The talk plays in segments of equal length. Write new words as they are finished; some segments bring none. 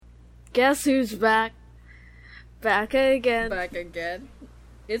Guess who's back? Back again. Back again.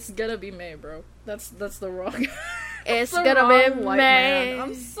 It's gonna be May, bro. That's the wrong. It's the gonna wrong be white May.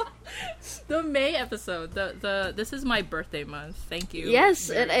 man. The May episode. This is my birthday month. Thank you. Yes,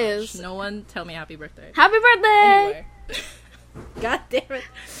 very it much. is. No one tell me happy birthday. Happy birthday! Anyway. God damn it.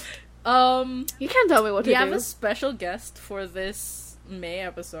 You can't tell me what to We do. have a special guest for this May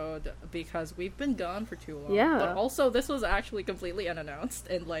episode because we've been gone for too long. Yeah. But also, this was actually completely unannounced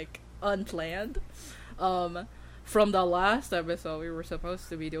and, like, unplanned. From the last episode, we were supposed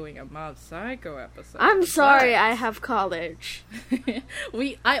to be doing a Mob Psycho episode. I'm sorry, but- I have college.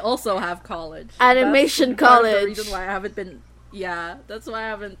 I also have college. Animation That's part of college. The reason why I haven't been... Yeah, that's why I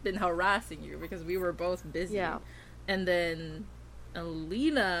haven't been harassing you, because we were both busy. Yeah. And then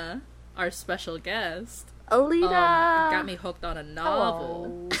Alina, our special guest, Alina! got me hooked on a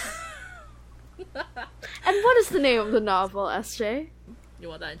novel. And what is the name of the novel, SJ? You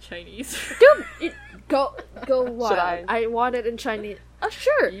want that in Chinese? Dude, go wild. I want it in Chinese. Oh,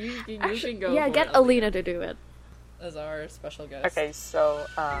 sure. You Actually, can go. yeah, for get it, Alina to do it. as our special guest. Okay, so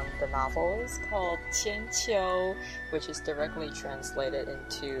the novel is called Qianqiu, which is directly translated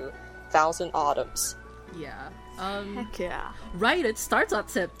into Thousand Autumns. Yeah. Heck yeah. Right. It starts on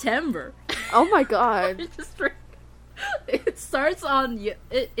September. Oh my god. It starts on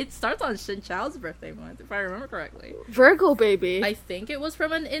Shin Chao's birthday month, if I remember correctly. Virgo baby. I think it was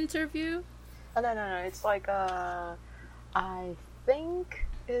from an interview. Oh, no, it's like, I think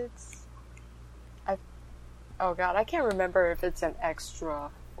it's... Oh god, I can't remember if it's an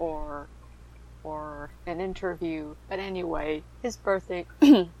extra or an interview, but anyway, his birthday...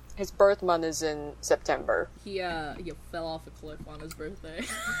 His birth month is in September. He fell off a cliff on his birthday.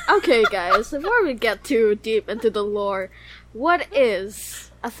 Okay, guys, before we get too deep into the lore, what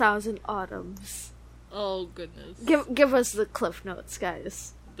is 1,000 Autumns? Oh goodness. Give us the cliff notes,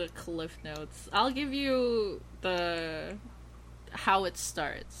 guys. The cliff notes. I'll give you how it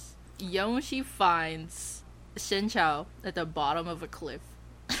starts. Yongxi finds Shen Chao at the bottom of a cliff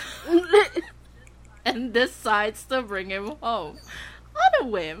and decides to bring him home on a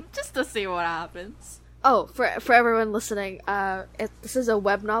whim, just to see what happens. Oh, for everyone listening, this is a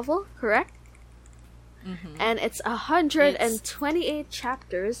web novel, correct? Mm-hmm. And it's 128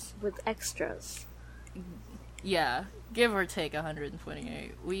 chapters with extras. Yeah, give or take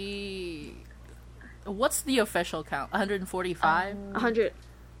 128. What's the official count? 145? 100,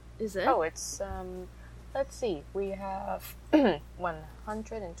 is it? Oh, it's, let's see, we have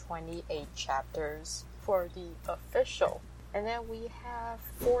 128 chapters for the official, and then we have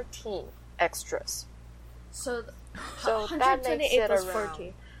 14 extras. So that makes it plus around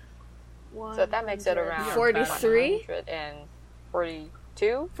 40. So that makes it around 43?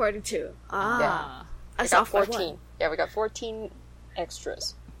 142? 42. Ah. Yeah. I We saw got 14. Yeah, we got 14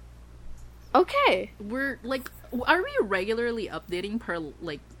 extras. Okay. We're are we regularly updating per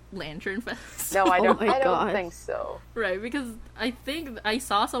Lantern Fest? No, I Oh don't. my I don't God. think so. Right, because I think I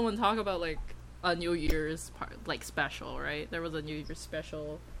saw someone talk about a New Year's special. Right, there was a New Year's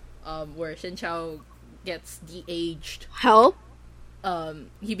special, where Shen Chao gets de-aged. Help?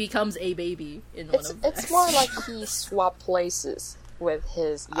 He becomes a baby in one of. It's more like he swapped places with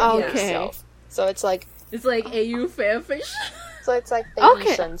his younger Okay. self. So it's like AU fanfiction. So it's like baby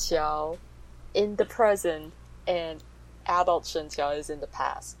Okay. Shen Qiao in the present, and adult Shen Qiao is in the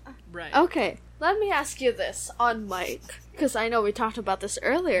past. Right. Okay. Let me ask you this on mic, because I know we talked about this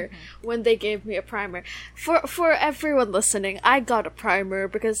earlier when they gave me a primer. For everyone listening, I got a primer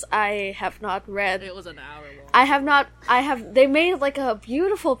because I have not read. It was an hour long. They made a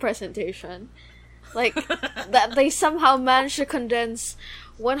beautiful presentation. That they somehow managed to condense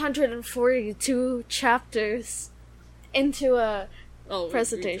 142 chapters into a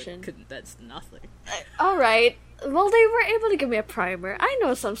presentation. That's nothing. Alright. Well, they were able to give me a primer. I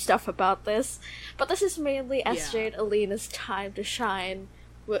know some stuff about this, but this is mainly SJ and Alina's time to shine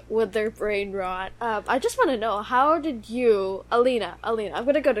with their brain rot. I just want to know, how did you, Alina, I'm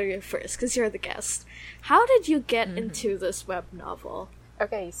gonna go to you first, because you're the guest. How did you get into this web novel?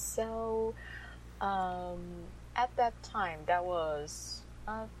 Okay, so at that time, that was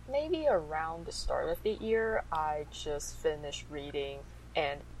maybe around the start of the year, I just finished reading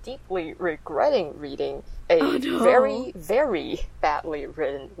and deeply regretting reading a very, very badly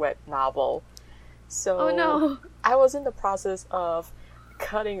written web novel. So I was in the process of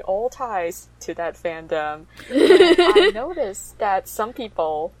cutting all ties to that fandom. And I noticed that some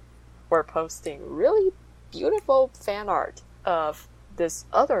people were posting really beautiful fan art of this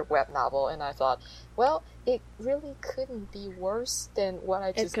other web novel, and I thought, well, it really couldn't be worse than what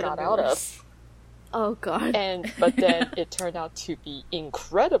I just got out of. Oh god. But then it turned out to be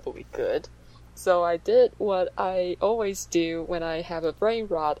incredibly good. So I did what I always do when I have a brain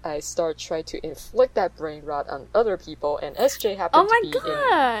rot. I start trying to inflict that brain rot on other people, and SJ happened to be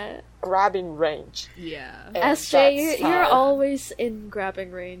in grabbing range. Yeah. And SJ, you're always in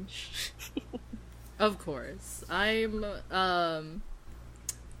grabbing range. Of course. I'm,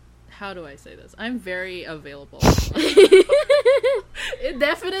 how do I say this? I'm very available.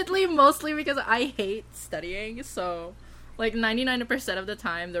 Definitely, mostly because I hate studying, so, like, 99% of the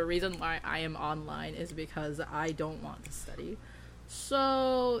time, the reason why I am online is because I don't want to study.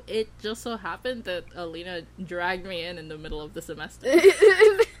 So, it just so happened that Alina dragged me in the middle of the semester.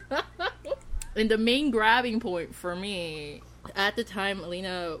 And the main grabbing point for me, at the time,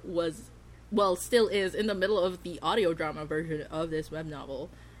 Alina was, well, still is, in the middle of the audio drama version of this web novel.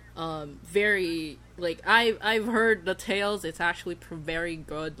 Very, like, I've heard the tales. It's actually very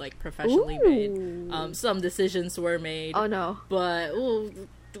good, like, professionally made. Some decisions were made. Oh no. But we'll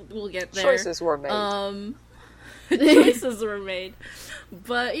get there. Choices were made. Choices were made.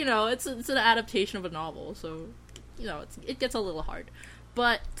 But, you know, it's an adaptation of a novel, so, you know, it gets a little hard.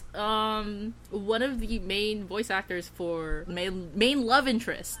 But, one of the main voice actors for main love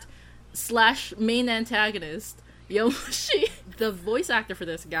interest / main antagonist, Yomoshi, the voice actor for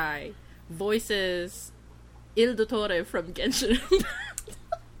this guy voices Il Dottore from Genshin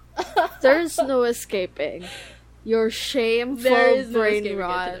Impact. There's no escaping your shameful brain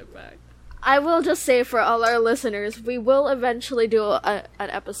rot. I will just say for all our listeners, we will eventually do an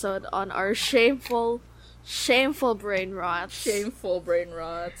episode on our shameful brain rots. Shameful brain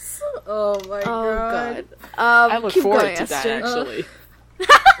rots. Oh my god. I look forward to that, actually.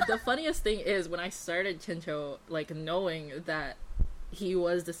 The funniest thing is, when I started Chincho, like, knowing that he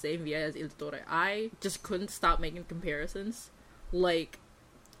was the same VA as Il Dottore, I just couldn't stop making comparisons. Like,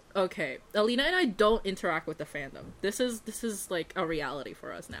 okay, Alina and I don't interact with the fandom. This is like a reality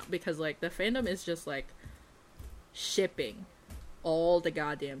for us now, because, like, the fandom is just, like, shipping all the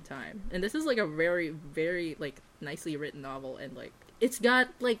goddamn time. And this is, like, a very, very, like, nicely written novel, and, like, it's got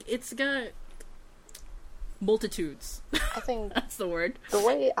multitudes. I think that's the word. The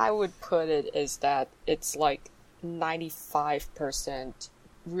way I would put it is that it's like 95%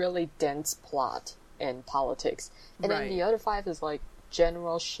 really dense plot and politics, and then the other 5 is like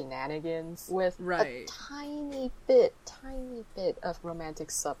general shenanigans with a tiny bit of romantic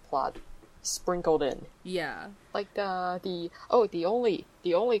subplot sprinkled in. Yeah, like the only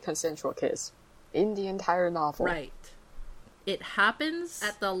consensual kiss in the entire novel. Right. It happens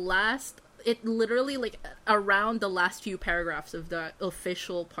at the last. It literally, like, around the last few paragraphs of the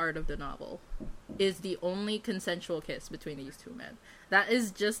official part of the novel is the only consensual kiss between these two men. That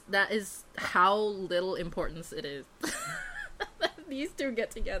is how little importance it is that these two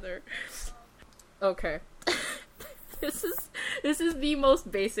get together. Okay. This is the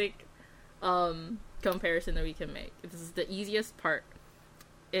most basic comparison that we can make. This is the easiest part,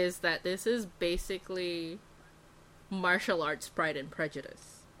 is that this is basically martial arts Pride and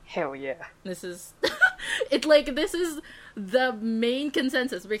Prejudice. Hell yeah. This is this is the main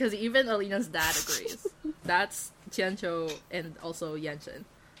consensus, because even Alina's dad agrees. That's Qianqiu and also Yanshin,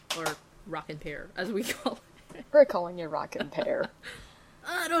 or Rock and Pear, as we call it. We're calling it Rock and Pear.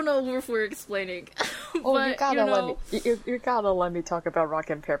 I don't know if we're explaining. Oh, but, you gotta let me talk about Rock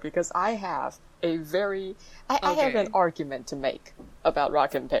and Pear, because I have I have an argument to make about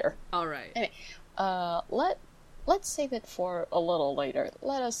Rock and Pear. Alright. Anyway, let's save it for a little later.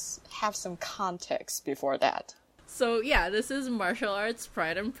 Let us have some context before that. So, yeah, this is martial arts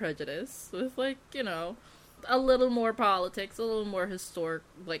Pride and Prejudice with, like, you know, a little more politics, a little more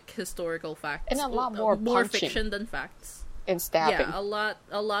historical facts. And a lot more fiction than facts. And stabbing. Yeah,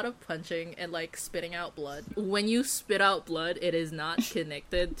 a lot of punching and, like, spitting out blood. When you spit out blood, it is not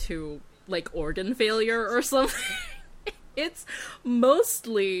connected to, like, organ failure or something. It's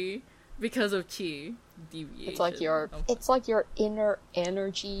mostly because of chi deviation. It's like your inner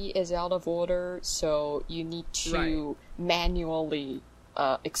energy is out of order, so you need to manually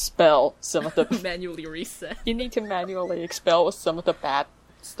expel some of the manually reset. You need to manually expel some of the bad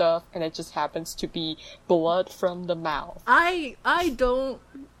stuff, and it just happens to be blood from the mouth. I don't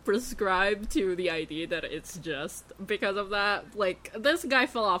prescribe to the idea that it's just because of that. Like, this guy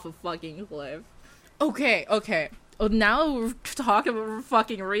fell off a fucking cliff. Okay. Oh, now we're talking about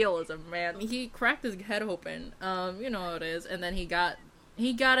fucking realism, man. He cracked his head open. You know how it is, and then he got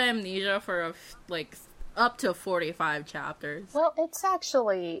amnesia for up to 45 chapters. Well,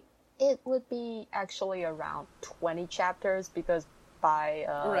 it would be actually around 20 chapters, because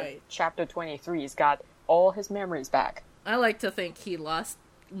by chapter 23 he's got all his memories back. I like to think he lost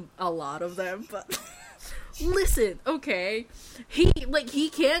a lot of them, but listen, okay, he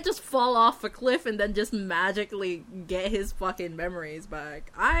can't just fall off a cliff and then just magically get his fucking memories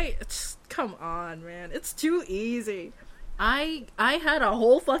back. Come on, man, it's too easy. I had a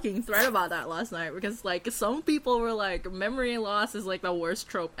whole fucking thread about that last night because, like, some people were like, memory loss is, like, the worst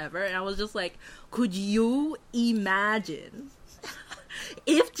trope ever, and I was just like, could you imagine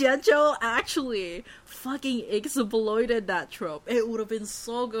if Gencho actually fucking exploited that trope? It would have been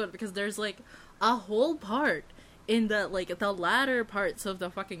so good, because there's, like, a whole part in the, like, the latter parts of the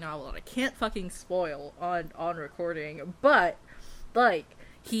fucking novel that I can't fucking spoil on recording, but, like,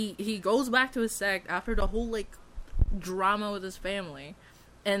 he goes back to his sect after the whole, like, drama with his family,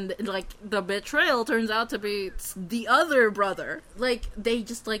 and, like, the betrayal turns out to be the other brother. Like, they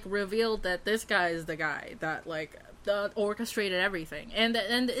just, like, revealed that this guy is the guy that, like, orchestrated everything, and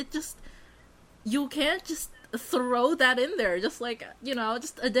it just, you can't just throw that in there, just, like, you know,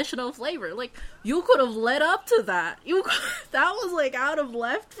 just additional flavor. Like, you could have led up to that. That was, like, out of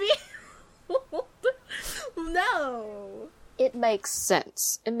left field. No. It makes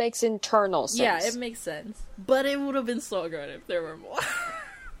sense. It makes internal sense. Yeah, it makes sense. But it would have been so good if there were more.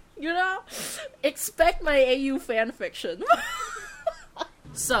 You know? Expect my AU fanfiction.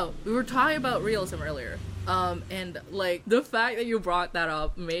 So, we were talking about realism earlier. And, like, the fact that you brought that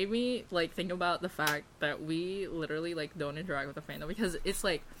up made me, like, think about the fact that we literally, like, don't interact with the fandom. Because it's,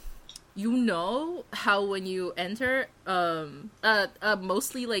 like, you know how when you enter, a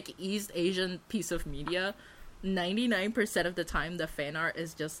mostly, like, East Asian piece of media, 99% of the time the fan art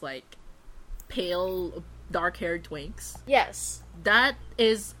is just, like, pale, dark-haired twinks. Yes. That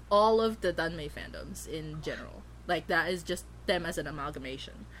is all of the Danmei fandoms in general. Like, that is just them as an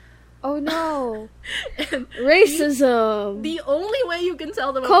amalgamation. Oh no. Racism. The only way you can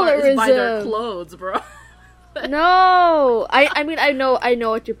tell them apart is by their clothes, bro. No. I mean, I know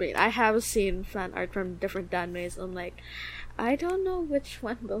what you mean. I have seen fan art from different Danmeis. I'm like, I don't know which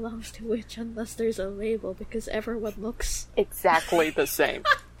one belongs to which unless there's a label, because everyone looks exactly the same.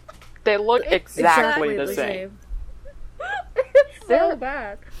 They look exactly the same. It's so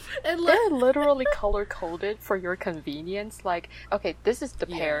bad. And they're literally color-coded for your convenience. Like, okay, this is the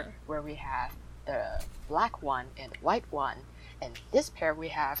pair where we have the black one and white one. And this pair we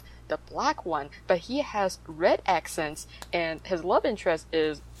have the black one, but he has red accents, and his love interest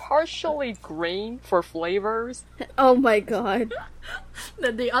is partially green for flavors. Oh my god.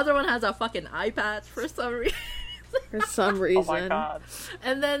 Then the other one has a fucking eye patch for some reason. For some reason. Oh my god.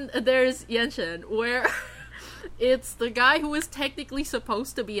 And then there's Yenshin, where it's the guy who is technically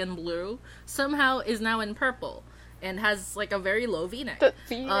supposed to be in blue, somehow is now in purple, and has, like, a very low v-neck. The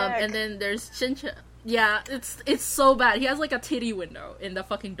v-neck. And then there's Shincha. Yeah, it's so bad. He has, like, a titty window in the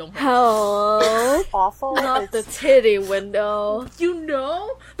fucking donghua. Hello? Awful. Not the titty window. You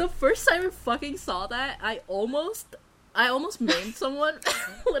know, the first time I fucking saw that, I almost maimed someone.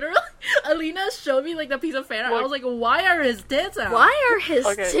 Literally, Alina showed me, like, the piece of fan art. I was like, why are his tits out? Why are his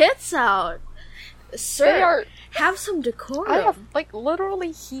tits out? Sir, have some decorum. I have, like,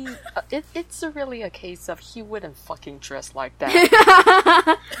 literally, it's really a case of he wouldn't fucking dress like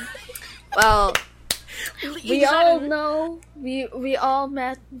that. Well, we all know, we all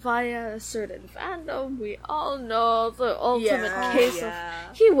met via a certain fandom. We all know the ultimate case of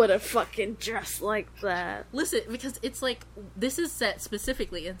he would have fucking dressed like that. Listen, because it's like, this is set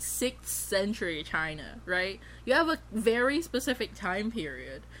specifically in 6th century China, right? You have a very specific time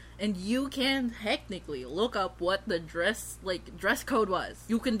period, and you can technically look up what the dress code was.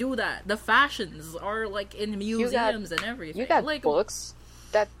 You can do that. The fashions are, like, in museums and everything. You got, like, books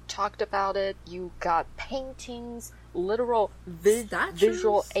that talked about it. You got paintings, literal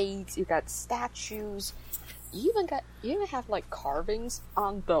visual aids. You got statues. You even have, like, carvings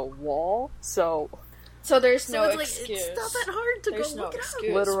on the wall. So there's no excuse. Like, it's not that hard to there's go no look excuse, it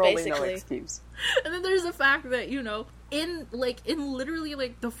up. Literally basically. no excuse. And then there's the fact that, you know, in literally,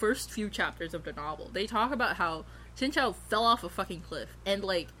 like, the first few chapters of the novel, they talk about how Shinchao fell off a fucking cliff, and,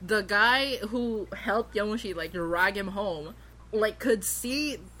 like, the guy who helped Yamushi, like, drag him home, like, could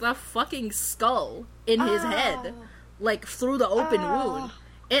see the fucking skull in his head, like, through the open wound.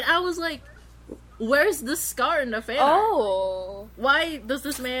 And I was like, where's the scar in the fan art? Oh. Why does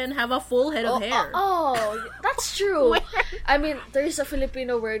this man have a full head of hair? Oh, that's true. I mean, there's a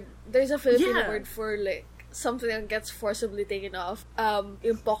Filipino word word for, like, something that gets forcibly taken off.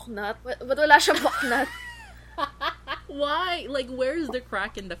 Yung poknat. But wala siyang poknat. Why? Like, where's the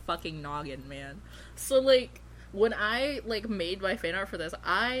crack in the fucking noggin, man? So, like, when I, like, made my fan art for this,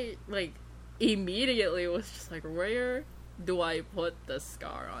 I, like, immediately was just like, where do I put the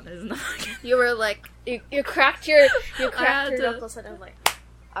scar on his noggin? You were like, you cracked your knuckles, and I'm like,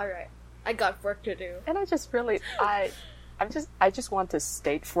 Alright. I got work to do. And I just want to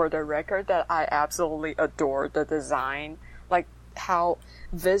state for the record that I absolutely adore the design, like how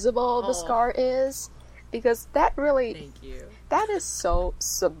visible the scar is, because that really, Thank you. that is so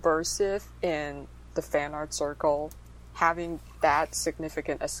subversive in the fan art circle, having that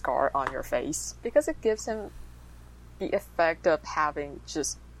significant a scar on your face, because it gives him the effect of having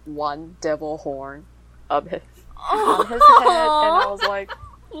just one devil horn on his head, and I was like,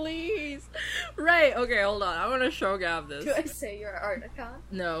 Please. Right, okay, hold on. I want to show Gav this. Do I say your Articon?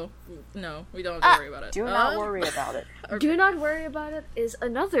 No, we don't have to worry about it. do not worry about it. Do not worry about it is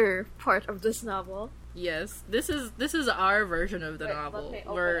another part of this novel. Yes, this is our version of the Wait, novel, let me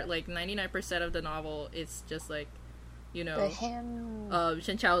open where it. like 99% of the novel is just like, you know, The him.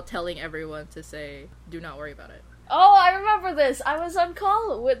 Shen Chao telling everyone to say, "Do not worry about it." Oh, I remember this. I was on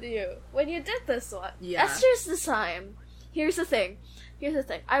call with you when you did this one. Yeah. Esther's the time. Here's the thing.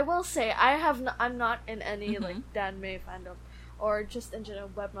 I will say I'm not in any like Danmei fandom or just in general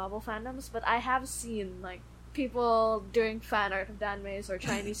web novel fandoms, but I have seen like people doing fan art of Danmeis or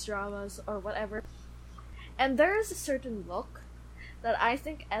Chinese dramas or whatever. And there is a certain look that I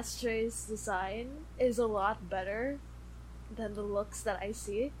think Esther's design is a lot better than the looks that I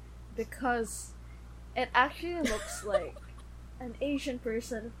see, because it actually looks like an Asian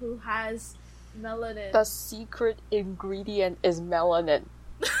person who has melanin. The secret ingredient is melanin.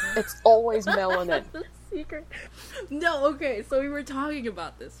 It's always melanin. The secret. No, okay, so we were talking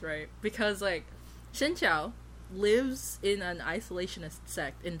about this, right? Because like Shen Chao lives in an isolationist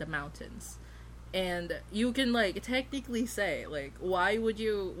sect in the mountains. And you can like technically say like why would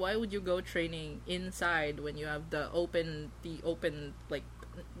you go training inside when you have the open like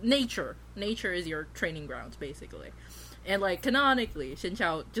nature is your training grounds basically. And like canonically Shen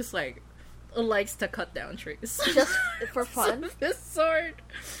Chao just like likes to cut down trees Just for fun. with this sword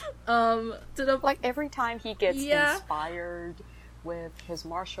to the Like every time he gets Yeah. inspired with his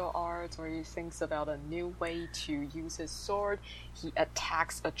martial arts, or he thinks about a new way to use his sword, he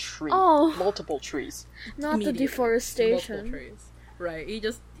attacks a tree. Oh. Multiple trees. Not the immediately. deforestation. Multiple trees. Right, he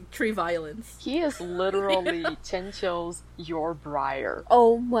just tree violence. He is literally Chen Qiu's your briar.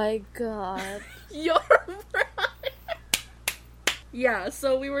 Oh my god. You're right. Yeah,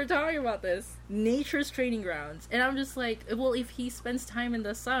 so we were talking about this. Nature's training grounds. And I'm just like, well, if he spends time in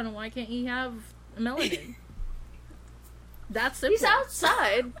the sun, why can't he have melanin? That's simple. He's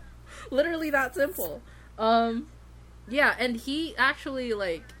outside. Literally that simple. Yeah, and he actually,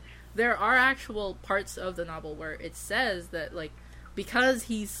 like, there are actual parts of the novel where it says that, like, because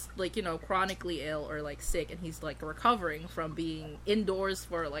he's, like, you know, chronically ill or, like, sick, and he's, like, recovering from being indoors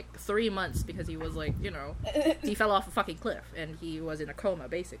for, like, 3 months because he was, like, you know, he fell off a fucking cliff, and he was in a coma,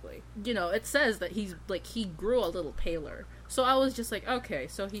 basically. You know, it says that he's, like, he grew a little paler. So I was just like, okay,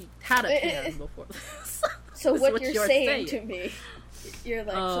 so he had a tan before this. So Is what you're saying to me, you're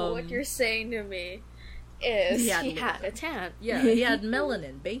like, so what you're saying to me is he had a tan. Yeah, he had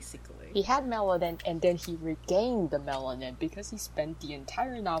melanin, basically. He had melanin, and then he regained the melanin because he spent the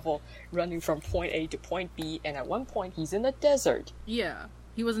entire novel running from point A to point B, and at one point he's in the desert. Yeah,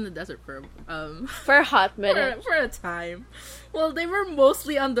 he was in the desert for For a hot minute. for a time. Well, they were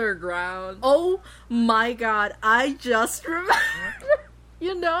mostly underground. Oh my god, I just remember.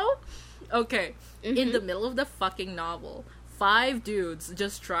 You know? Okay, in the middle of the fucking novel, 5 dudes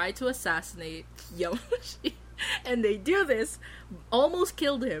just try to assassinate Yamushi, and they do this, almost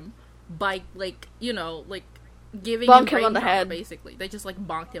killed him by, like, you know, like, giving Bonk him him on the brain head. Basically. They just, like,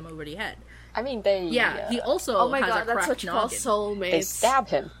 bonked him over the head. I mean, they Yeah, he also Oh my has god, a that's cracked what you call noggin. soulmates. they stabbed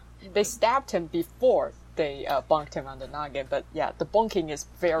him. They stabbed him before they bonked him on the noggin. But yeah, the bonking is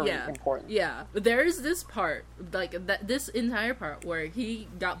very important. Yeah, there's this part, like, this entire part where he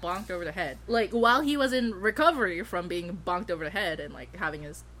got bonked over the head. Like, while he was in recovery from being bonked over the head and, like, having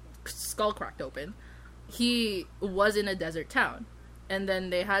his skull cracked open, he was in a desert town. And then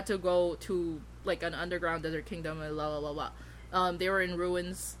they had to go to, like, an underground desert kingdom and la la la la. They were in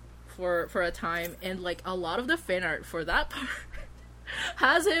ruins for a time, and, like, a lot of the fan art for that part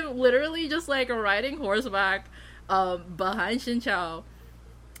has him literally just, like, riding horseback behind Shen Chao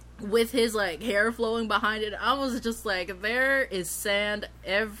with his, like, hair flowing behind it. I was just like, there is sand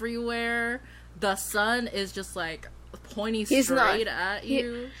everywhere. The sun is just, like, pointing straight at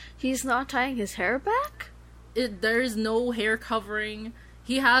you. He's not tying his hair back? There's no hair covering.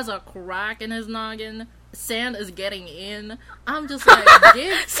 He has a crack in his noggin. Sand is getting in. I'm just like,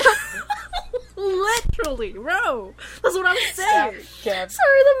 literally, bro. That's what I'm saying. Gab,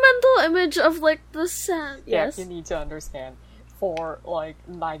 Sorry, the mental image of, like, the sand. yeah, Yes. you need to understand. for like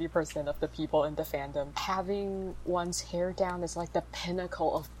 90% of the people in the fandom, having one's hair down is like the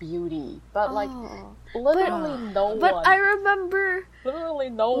pinnacle of beauty. But like literally no But one. I remember Literally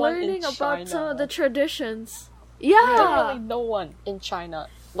no one in learning China. about some of the traditions. Yeah. Literally no one in China,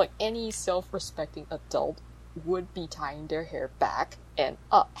 like any self-respecting adult, would be tying their hair back and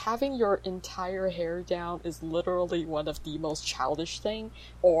up. Having your entire hair down is literally one of the most childish thing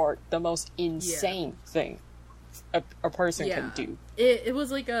or the most insane thing a person can do. It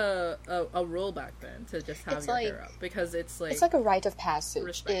was like a rule back then to just have It's your like- hair up because it's like It's like a rite of passage.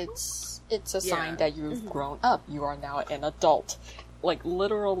 Respect. It's a sign Yeah. that you've grown up. You are now an adult. Like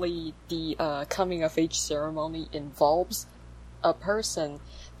literally, the coming of age ceremony involves a person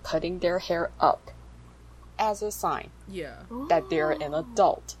putting their hair up as a sign that they're an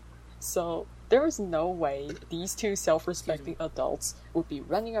adult. So there is no way these two self-respecting adults would be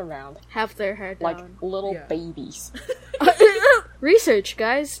running around Have their hair like down. little Yeah. babies. Research,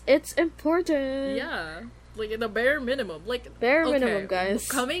 guys. It's important. yeah, like the bare minimum. Like Bare okay, minimum, guys.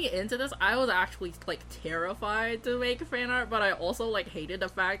 Coming into this, I was actually like terrified to make fan art, but I also like hated the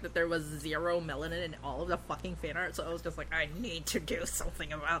fact that there was zero melanin in all of the fucking fan art. So I was just like, I need to do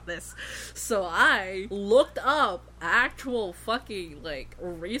something about this. So I looked up actual fucking like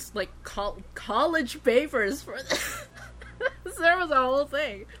college papers for this. There was a whole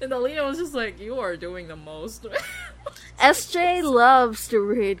thing, and Alina was just like, "You are doing the most." SJ loves to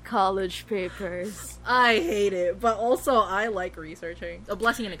read college papers. I hate it, but also I like researching. A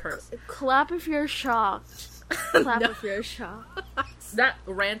blessing and a curse. Clap if you're shocked. Clap if you're shocked. That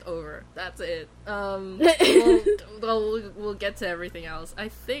rant over. That's it. We'll get to everything else. I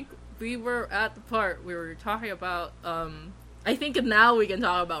think we were at the part we were talking about. I think now we can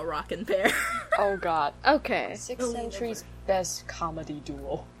talk about Rock and Pear. Oh god. Okay. 6th Century's best comedy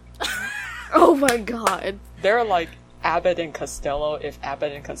duo. Oh my god. They're like Abbott and Costello if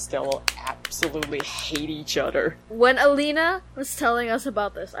Abbott and Costello absolutely hate each other. When Alina was telling us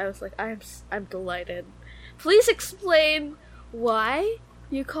about this, I was like, I'm delighted. Please explain why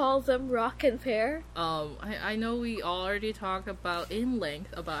you call them Rock and Pear. I know we already talked about in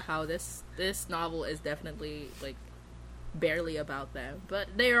length about how this novel is definitely like barely about them, but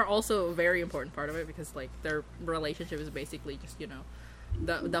they are also a very important part of it because like their relationship is basically just, you know,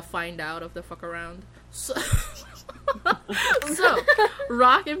 the find out of the fuck around. So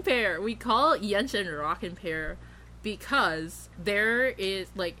Rock and Pear, we call Yenshin Rock and Pear because there is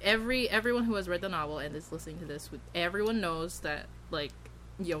like everyone who has read the novel and is listening to this, everyone knows that like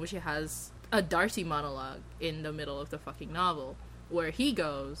Yoshi has a Darcy monologue in the middle of the fucking novel where he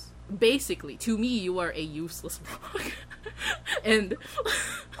goes, basically, to me you are a useless rock and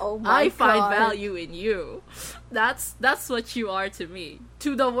Oh my I find God. value in you. That's what you are to me.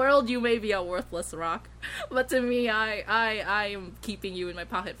 To the world you may be a worthless rock, but to me I am keeping you in my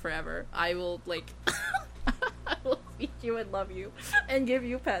pocket forever. I will like I will feed you and love you and give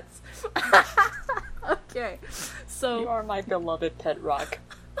you pets. Okay. You So are my beloved pet rock.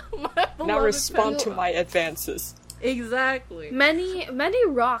 my Now beloved respond pet- to my advances. Exactly. Many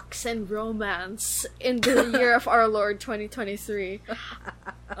rocks and romance in the year of our Lord 2023.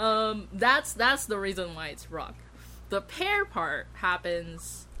 That's the reason why it's rock. The pear part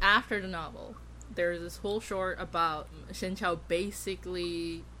happens after the novel. There's this whole short about Shin Chao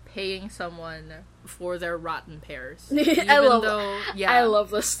basically paying someone for their rotten pears. I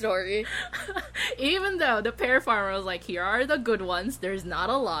love this story. Even though the pear farmer was like, here are the good ones, there's not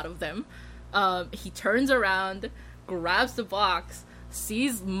a lot of them. He turns around, grabs the box,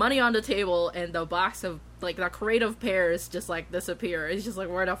 sees money on the table, and the box of, like, the crate of pears just, like, disappear. It's just like,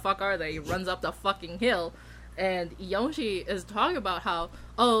 where the fuck are they? He runs up the fucking hill, and Yoshi is talking about how,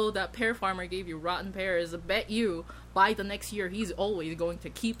 oh, that pear farmer gave you rotten pears. I bet you, by the next year, he's always going to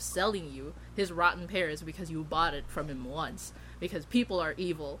keep selling you his rotten pears because you bought it from him once. Because people are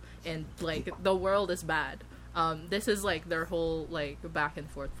evil, and, like, the world is bad. This is like their whole like back and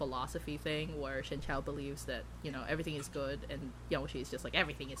forth philosophy thing where Shin Chao believes that, you know, everything is good and Yoshi is just like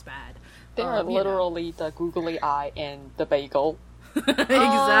everything is bad. They are literally the googly eye and the bagel. Exactly.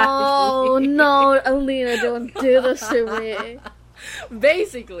 Oh no, Alina, don't do this to me.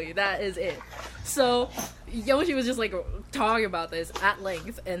 Basically, that is it. So Yoshi was just like talking about this at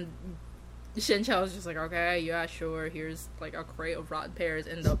length, and Shin Chao was just like, okay, yeah, sure, here's like a crate of rotten pears,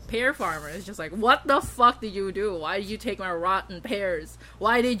 and the pear farmer is just like, what the fuck did you do? Why did you take my rotten pears?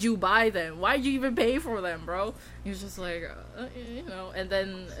 Why did you buy them? Why did you even pay for them, bro? He was just like, you know, and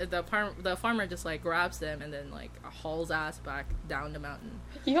then the farmer just like grabs them and then like hauls ass back down the mountain.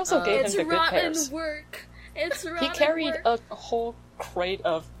 He also gave It's him the good rotten pears. work. It's rotten He carried work. a whole crate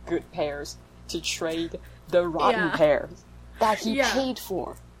of good pears to trade the rotten Yeah. pears. that he Yeah. paid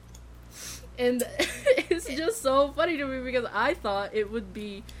for. And it's just so funny to me because I thought it would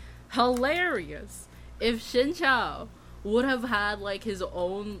be hilarious if Shin Chao would have had like his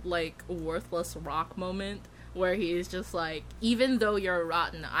own like worthless rock moment where he is just like, even though you're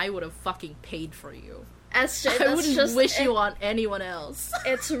rotten, I would have fucking paid for you. SJ, I that's wouldn't just wish you on anyone else.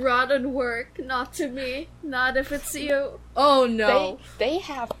 It's rotten work, not to me. Not if it's you. Oh no. They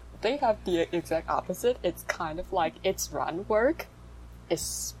have the exact opposite. It's kind of like it's rotten work,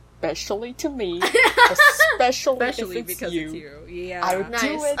 especially to me, especially if it's because you. it's you. Yeah. I would Nice.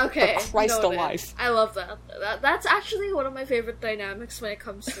 do it Okay. for Christ noted. alive. I love that. That's actually one of my favorite dynamics when it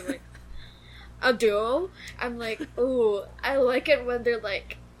comes to like a duo. I'm like, ooh, I like it when they're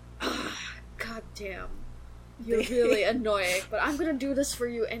like, God damn, you're really annoying, but I'm gonna do this for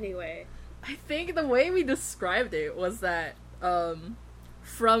you anyway. I think the way we described it was that from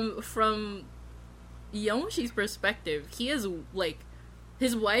Yongshi's perspective, he is like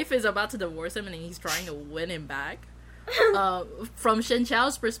his wife is about to divorce him and he's trying to win him back. From Shin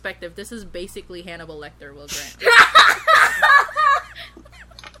Chao's perspective, this is basically Hannibal Lecter Will Grant.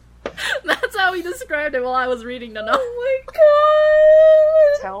 That's how he described it while I was reading the novel. Oh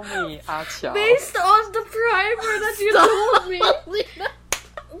my god! Tell me, Achao. Based on the primer that you told me,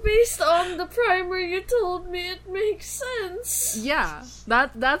 based on the primer you told me, it makes sense. Yeah,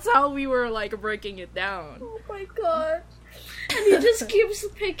 that's how we were like breaking it down. Oh my god! And he just keeps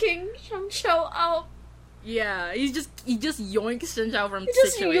picking Shin Chao out. Yeah, he just yoinks Shin Chao from He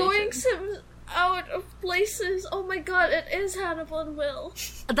just situations. yoinks him out of places. Oh my god, it is Hannibal and Will.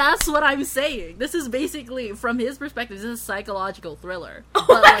 That's what I'm saying. This is basically, from his perspective, this is a psychological thriller. Oh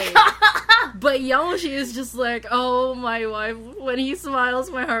But my like, god! but Yoshi is just like, oh my wife, when he smiles,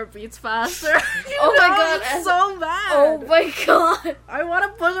 my heart beats faster. Oh my god, it's so bad. Oh my god! I want to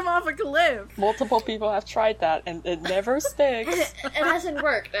push him off a cliff. Multiple people have tried that, and it never sticks. It hasn't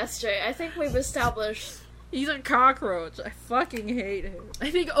worked, SJ. I think we've established. He's a cockroach. I fucking hate him. I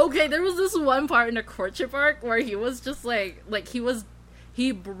think, okay, there was this one part in the courtship arc where he was just like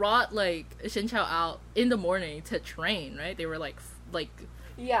he brought like Shin Chao out in the morning to train, right? They were like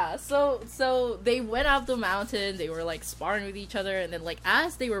yeah, so they went up the mountain, they were like sparring with each other, and then like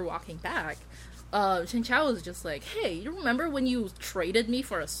as they were walking back, Shin Chao was just like, hey, you remember when you traded me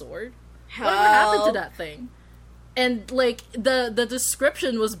for a sword? Whatever happened to that thing? And like the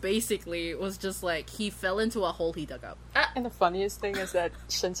description was just like he fell into a hole he dug up. And the funniest thing is that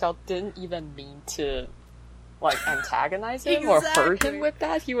Shin Chao didn't even mean to like antagonize him or hurt Exactly. him with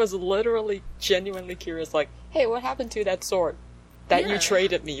that. He was literally genuinely curious, like, hey, what happened to that sword that you Yeah.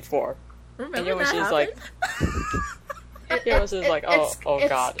 traded me for? Remember And it was that just happened? like it was just like, oh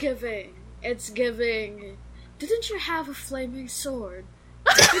god. It's giving. Didn't you have a flaming sword?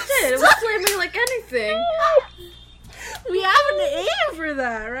 You did. It was flaming like anything. We have an A for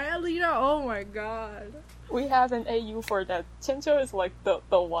that, right, Alina? Oh my god. We have an AU for that. Shin Chao is like the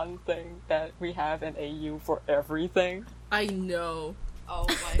one thing that we have an AU for everything. I know. Oh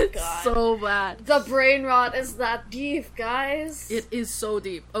my god. So bad. The brain rot is that deep, guys. It is so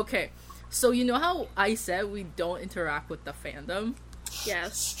deep. Okay, so you know how I said we don't interact with the fandom?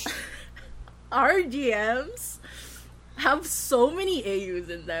 Yes. Our GMs have so many AUs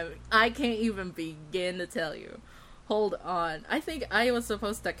in them. I can't even begin to tell you. Hold on. I think I was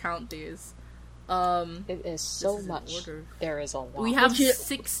supposed to count these. It is so is in much. order. There is a lot. We have Would you-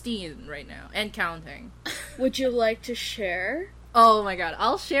 16 right now, and counting. Would you like to share? Oh my god,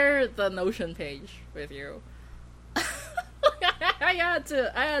 I'll share the Notion page with you. I had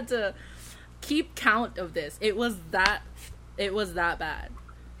to keep count of this. It was that bad.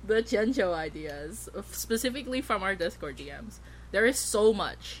 The Chencho ideas, specifically from our Discord DMs, there is so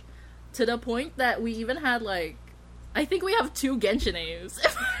much. To the point that we even had like, I think we have 2 Genshin AUs,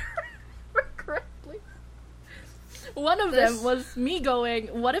 if I remember correctly. One of them was me going,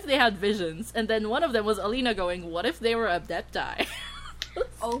 what if they had visions? And then one of them was Alina going, what if they were Adepti?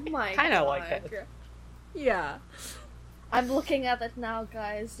 Oh my Kinda god. like that. Yeah. I'm looking at it now,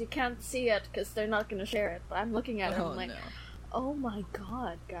 guys. You can't see it because they're not gonna share it. But I'm looking at it. Oh, I'm like, no. oh my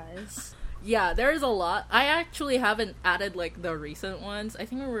god, guys. Yeah, there's a lot. I actually haven't added like the recent ones. I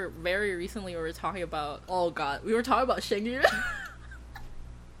think we were very recently we were talking about, oh god, we were talking about Shingyu.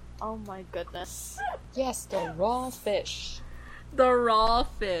 Oh my goodness. Yes, the raw fish. The raw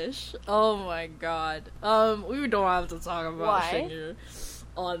fish. Oh my god. We don't have to talk about Why? Shingyu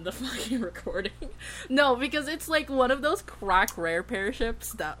on the fucking recording. No, because it's like one of those crack rare pair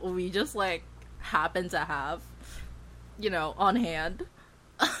ships that we just like happen to have, you know, on hand.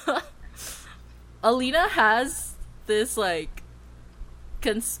 Alina has this like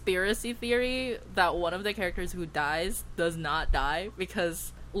conspiracy theory that one of the characters who dies does not die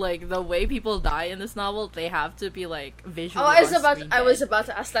because like the way people die in this novel, they have to be like visually. Oh, I was about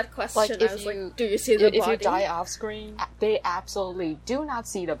to ask that question. Like, I was like, do you see the body? If you die off screen, they absolutely do not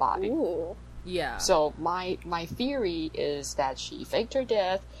see the body. Ooh. Yeah. So my theory is that she faked her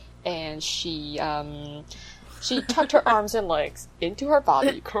death, and she tucked her arms and legs into her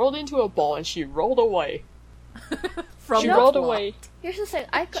body, curled into a ball, and she rolled away. From she the rolled plot. away. Here's the thing.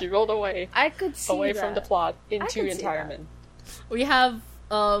 She rolled away. I could see away that. from the plot into could see retirement. We have,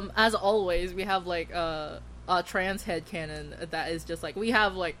 as always, we have like a trans headcanon that is just like we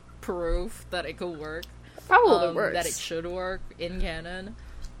have like proof that it could work. Probably works. That it should work in canon.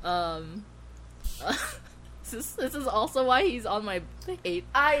 This is also why he's on my hate.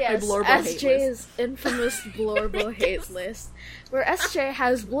 Yes, Blorbo hate SJ's infamous Blorbo hate list, where SJ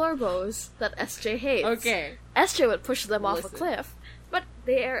has Blorbos that SJ hates. Okay. SJ would push them off a Listen. cliff, but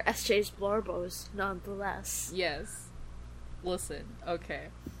they are SJ's Blorbos nonetheless. Yes. Listen. Okay.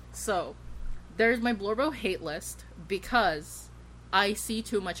 So, there's my Blorbo hate list because I see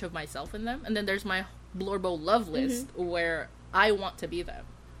too much of myself in them, and then there's my Blorbo love list where I want to be them,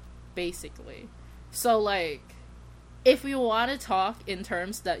 basically. So, like, if we want to talk in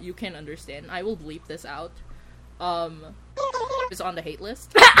terms that you can understand, I will bleep this out. Is on the hate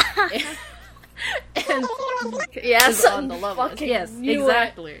list. And Yes, is on the love list. fucking Yes, knew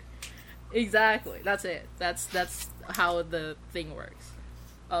exactly. Exactly. That's it. That's how the thing works.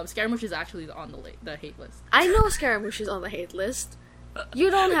 Scaramouche is actually on the hate list. I know Scaramouche is on the hate list.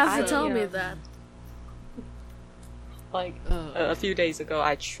 You don't have to tell me that. Like, a few days ago,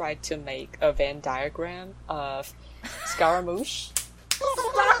 I tried to make a Venn diagram of Scaramouche.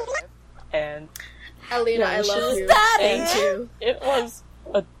 And Alina, I love you. and Thank you. it was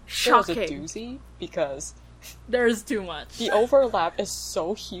a Shocking. doozy because There's too much. the overlap is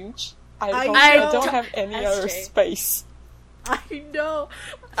so huge. I know. don't have any other SJ. space. I know.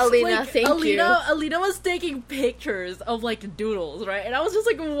 Alina, thank you. Alina was taking pictures of like doodles, right? And I was just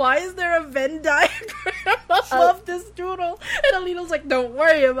like, why is there a Venn diagram of this doodle? And Alina was like, don't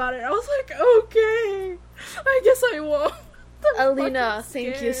worry about it. I was like, okay. I guess I won't. Alina, fucking thank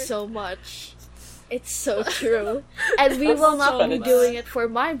you scared. so much. It's so true. And we That's will so not be much. doing it for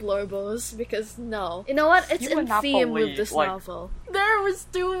my Blorbos because no. You know what? It's You would in not theme with believe, this like- novel. There was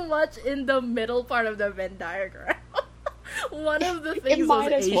too much in the middle part of the Venn diagram. One of the things It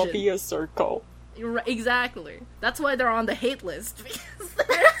might was as well Asian. be a circle. Exactly. That's why they're on the hate list because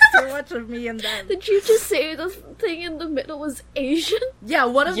there's too much of me and them. Did you just say the thing in the middle was Asian? Yeah,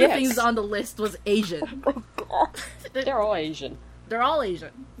 one of the Yes. things on the list was Asian. They're all Asian. They're all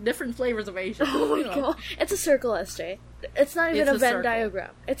Asian. Different flavors of Asian. Oh you my know. god. It's a circle, SJ. It's not even It's a a Venn circle.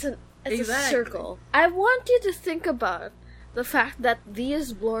 diagram. It's a Exactly. circle. I want you to think about the fact that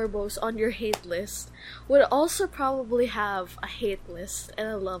these Blorbos on your hate list would also probably have a hate list and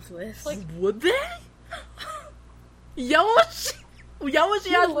a love list. Like, would they? Yawashi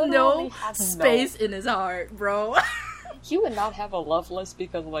has literally no have space in his heart, bro. He would not have a love list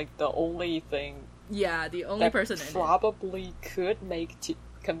because, like, the only thing Yeah, the only that person in it. probably could make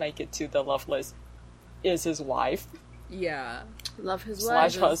it to the love list is his wife Yeah. Love his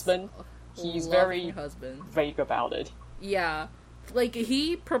slash wife. husband. He's Loving very husband. vague about it. Yeah. Like,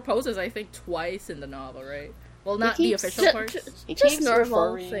 he proposes, I think, twice in the novel, right? Well, not the keeps- official parts. He Just keeps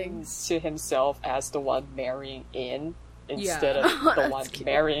normal referring things. to himself as the one marrying In instead Yeah. of the That's one cute.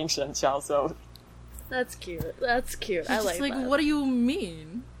 marrying Shen Xiao. So That's cute. That's cute. I It's like just like, that. what do you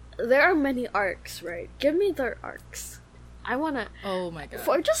mean? There are many arcs, right? Give me their arcs. I wanna Oh my god.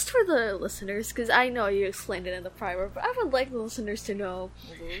 for the listeners, because I know you explained it in the primer, but I would like the listeners to know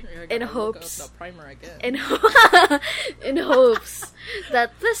I in gotta look up hopes- the primer again. in hopes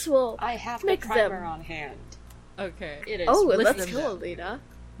that this will I have make the primer them. on hand. Okay. It is. Oh, listen let's to go, them. Alina.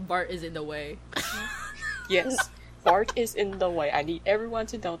 Bart is in the way. Yes, Bart is in the way. I need everyone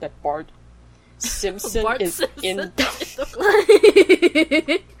to know that Bart Simpson Bart is Simpson in is the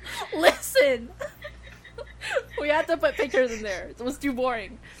the way. Listen! We had to put pictures in there. It was too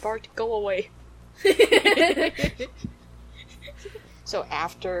boring. Bart, go away. So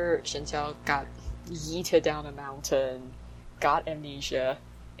after Shen Qiao got yeeted down a mountain, got amnesia,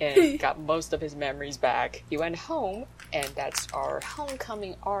 and got most of his memories back, he went home, and that's our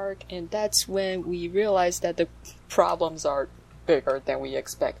homecoming arc, and that's when we realized that the problems are bigger than we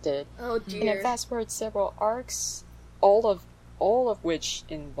expected. Oh And then dear. fast forward several arcs, all of which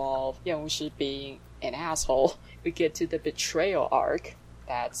involve Yongshi being an asshole. We get to the betrayal arc.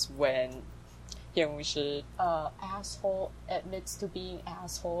 That's when Yongshi, asshole admits to being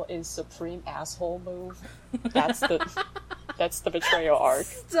asshole is supreme asshole move. That's That's the betrayal arc.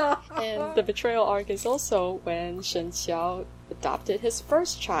 Stop. And the betrayal arc is also when Shen Qiao adopted his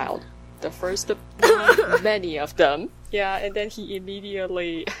first child. The first of many of them. Yeah, and then he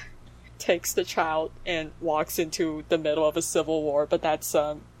immediately takes the child and walks into the middle of a civil war, but that's,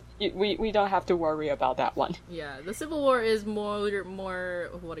 we don't have to worry about that one. Yeah, the Civil War is more,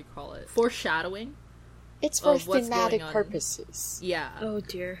 what do you call it? Foreshadowing. It's for Of what's thematic going on. purposes. Yeah. Oh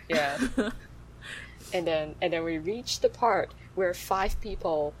dear. Yeah. And then we reach the part where 5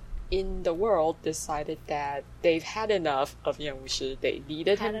 people in the world decided that they've had enough of Yan Wushi. They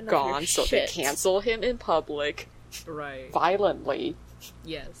needed Had him enough of your gone, so shit. they cancel him in public Right. violently.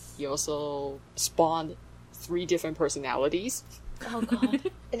 Yes. He also spawned 3 different personalities. Oh god.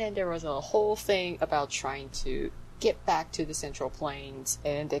 And then there was a whole thing about trying to get back to the Central Plains,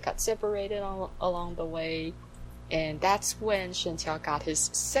 and they got separated along the way. And that's when Shen Qiao got his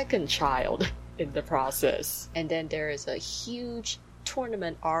second child in the process. And then there is a huge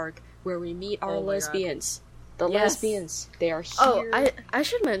tournament arc where we meet our Oh my God. lesbians. The Yes. lesbians, they are here. Oh, I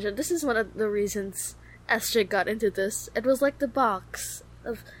should mention, this is one of the reasons SJ got into this. It was like the box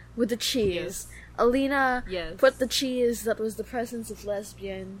with the cheese. Yes. Alina Yes. put the cheese that was the presence of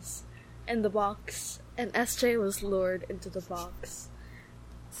lesbians in the box, and SJ was lured into the box.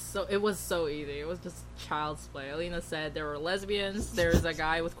 So it was so easy. It was just child's play. Alina said there were lesbians. There's a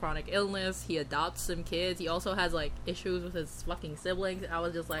guy with chronic illness. He adopts some kids. He also has like issues with his fucking siblings. I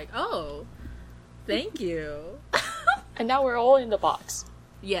was just like, oh, thank you. And now we're all in the box.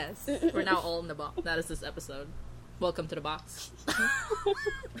 Yes, we're now all in the box. That is this episode. Welcome to the box.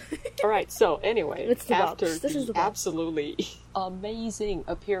 Alright, so anyway, It's the after box. This is the the box. absolutely amazing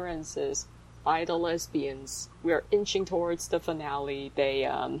appearances by the lesbians, we're inching towards the finale.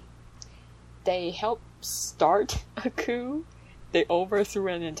 They helped start a coup. They overthrew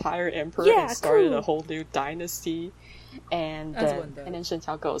an entire emperor Yeah, and started coup. a whole new dynasty. And As then, one does. and then Shen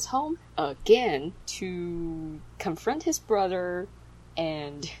Qiao goes home again to confront his brother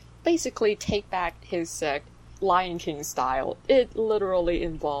and basically take back his sect, Lion King style. It literally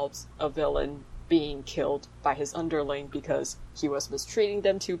involves a villain being killed by his underling because he was mistreating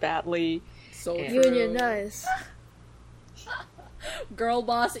them too badly. So Yeah. You and your true. nice. Girl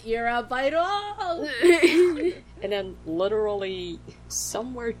boss era vital. And then literally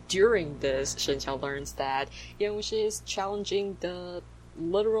somewhere during this, Shen Qiao learns that Yan Wushi is challenging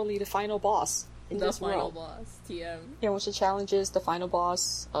literally the final boss in The this final world. boss. TM. Yan Wushi challenges the final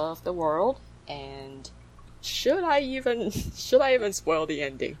boss of the world, and should I even spoil the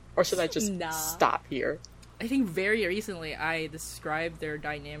ending? Or should I just Nah. stop here? I think very recently I described their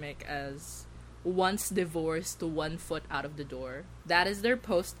dynamic as once divorced, 1 foot out of the door. That is their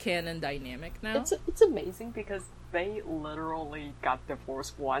post-canon dynamic now. It's amazing because they literally got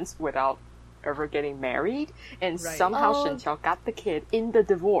divorced once without ever getting married, and Right. somehow Oh. Shen Qiao got the kid in the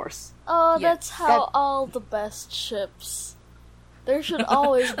divorce. Oh, Yeah, that's how that- all the best ships. There should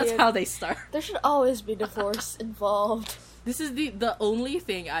always be That's how they start. there should always be divorce involved. This is the only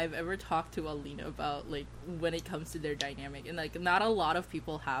thing I've ever talked to Alina about, like, when it comes to their dynamic. And, like, not a lot of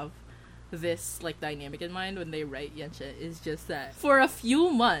people have this, like, dynamic in mind when they write Yensha. Is just that for a few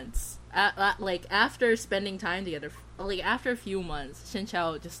months, like, after spending time together, like, after a few months, Shen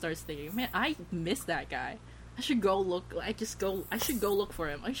Qiao just starts thinking, man, I miss that guy. I should go look for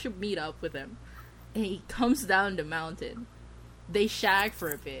him. I should meet up with him. And he comes down the mountain. They shag for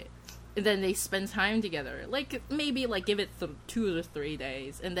a bit. And then they spend time together. Like, maybe, like, give it 2 to 3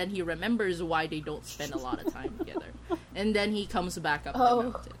 days. And then he remembers why they don't spend a lot of time together. And then he comes back up the Oh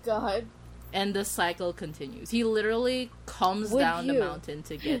mountain. god. And the cycle continues. He literally comes Would down the you- mountain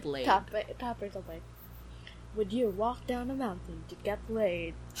to get laid. Tapper. Would you walk down a mountain to get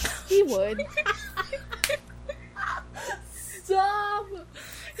laid? He would. Stop!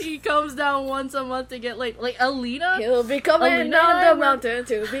 He comes down once a month to get laid. Like, Alina, He'll be coming Alina down and I the were- mountain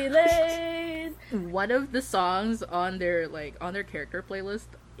to be laid. one of the songs on their character playlist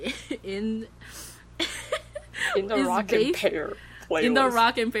in In the is Rock and based- Pear playlist. in the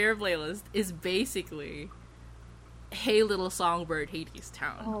Rock and Pear playlist is basically Hey Little Songbird Hades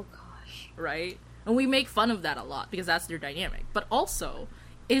Town, Oh gosh. right? And we make fun of that a lot because that's their dynamic. But also,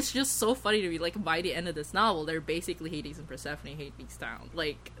 it's just so funny to me, like, by the end of this novel, they're basically Hades and Persephone Hades Town.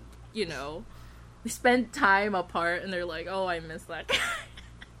 Like, you know, they spend time apart and they're like, oh, I miss that guy.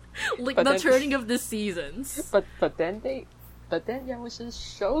 Like, But the then- turning of the seasons. But then Yan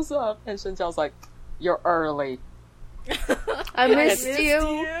Wushi shows up, and Shen Qiao's like, "You're early." I missed missed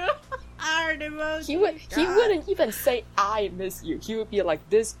you. Our devotion. He wouldn't even say "I miss you." He would be like,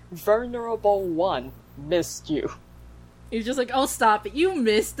 "This vulnerable one missed you." He's just like, oh, stop it. You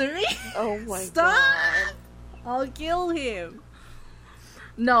missed me. Oh my Stop! god. I'll kill him.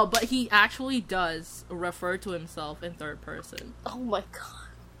 No, but he actually does refer to himself in third person. Oh my god.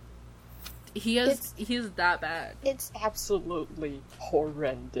 He is that bad. It's absolutely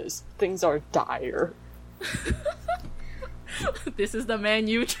horrendous. Things are dire. This is the man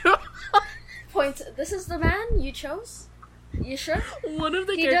you chose. Point. This is the man you chose? You sure? One of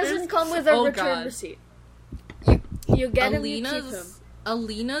the He characters... doesn't come with a return receipt. You get him, you keep him.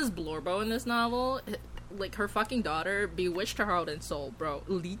 Alina's Blorbo in this novel, like, her fucking daughter bewitched her heart and soul, bro.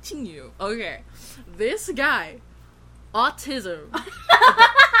 Li Qingyu. Okay. This guy, autism.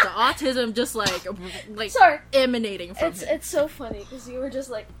 the autism just, like Sorry. emanating from him. It's so funny, because you were just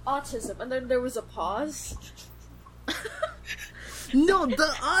like, autism, and then there was a pause. No, the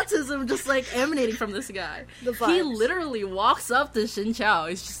autism just, like, emanating from this guy. The He vibes. literally walks up to Xin Chao.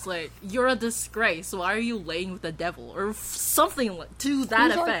 He's just like, you're a disgrace. Why are you laying with the devil? Or something to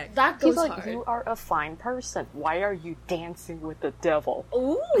that effect. That goes He's like, hard. you are a fine person. Why are you dancing with the devil?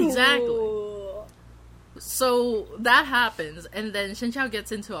 Ooh. Exactly. So that happens, and then Xin Chao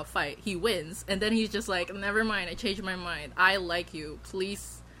gets into a fight. He wins, and then he's just like, never mind, I changed my mind. I like you.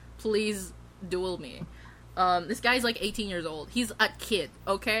 Please duel me. This guy's like 18 years old. He's a kid,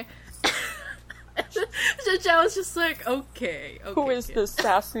 okay? Xin Chao is just like, okay. Who is kid. this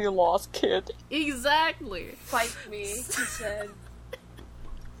sassy lost kid? Exactly. Fight me, he said.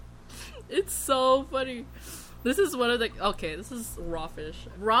 It's so funny. This is one of the... Okay, this is raw fish.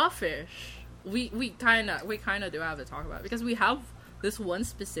 Raw fish, we kind of do have to talk about it, because we have this one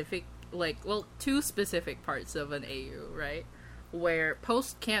specific, like, well, two specific parts of an AU, right? Where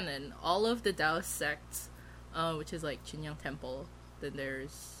post-canon, all of the Taoist sects, which is like Qinyang Temple, then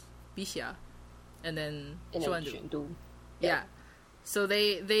there's Bixia, and then Xuandu. Yeah. So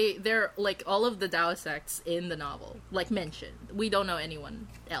they're like all of the Taoist sects in the novel, like mentioned. We don't know anyone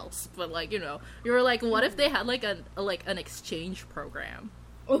else, but like, you know, you're like, what if they had like an exchange program?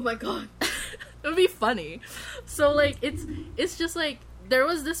 Oh my god. It would be funny. So like it's just like there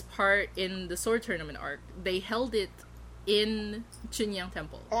was this part in the sword tournament arc. They held it in Qinyang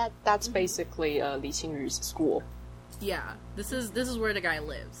Temple. That's basically Li Qingyu's school. Yeah, this is where the guy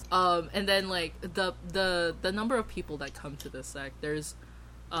lives. And then like the number of people that come to this sect, there's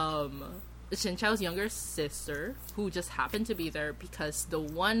Shen Chao's younger sister, who just happened to be there because the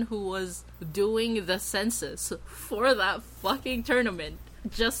one who was doing the census for that fucking tournament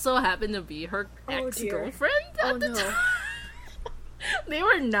just so happened to be her ex-girlfriend at the time. They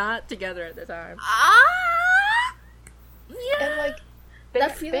were not together at the time. Yeah. And like,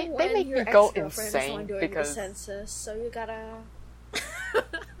 That feeling they when make your me go ex-girlfriend is the one insane doing because the census, so you gotta...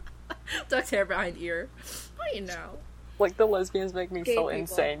 Duck's hair behind ear. What do you know? like the lesbians make me Gay so people.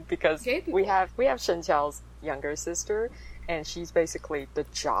 insane because Gay people. we have Shen Qiao's younger sister, and she's basically the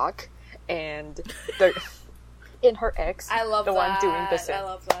jock, and the in her ex, I love the that. one doing I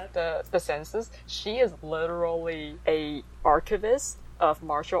love that. the census, she is literally a archivist of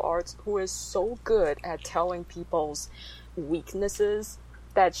martial arts who is so good at telling people's weaknesses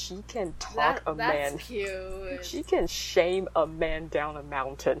that she can talk a man. That's cute. She can shame a man down a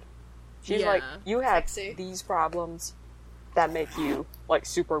mountain. She's like, you have Sexy. these problems that make you like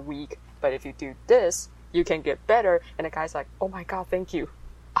super weak, but if you do this, you can get better. And the guy's like, oh my god, thank you.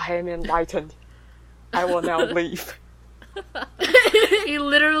 I am enlightened. I will now leave. He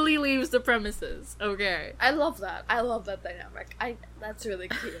literally leaves the premises. Okay. I love that. I love that dynamic. That's really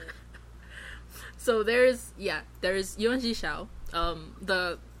cute. So there's Yuan Jishao,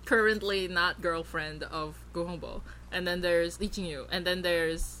 the currently not girlfriend of Gu Hongbo, and then there's Li Jingyu, and then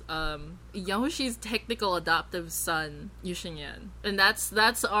there's Yang Wuxi's technical adoptive son Yu Xingyan, and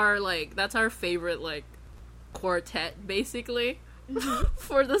that's our favorite like quartet basically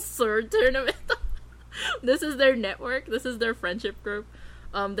for the sword tournament. This is their network. This is their friendship group.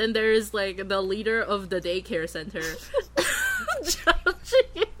 Then there's like the leader of the daycare center.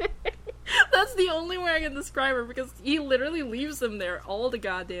 That's the only way I can describe her, because he literally leaves them there all the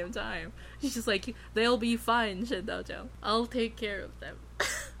goddamn time. He's just like, they'll be fine, Shen Daojiang. I'll take care of them.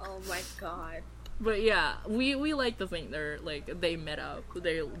 Oh my god. But yeah, we like to think they met up.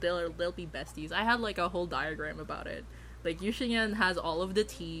 They'll be besties. I had like a whole diagram about it. Like Yu Xingyan has all of the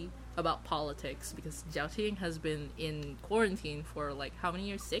tea about politics because Jiao Qing has been in quarantine for like how many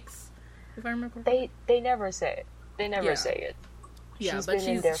years? 6, if I remember. They never say it. They never say it. Yeah, she's but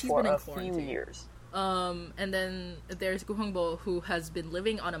been in there for been in a few years. And then there's Gu Hongbo, who has been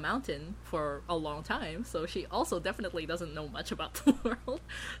living on a mountain for a long time, so she also definitely doesn't know much about the world.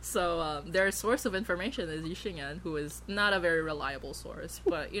 So their source of information is Yu Xingyan, who is not a very reliable source,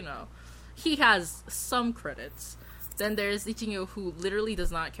 but you know, he has some credits. Then there's Ichinyo, who literally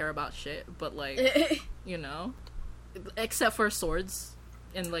does not care about shit, but like, you know, except for swords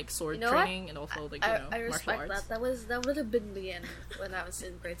and like sword training, and also like I martial respect arts. that. That would have been Lien when I was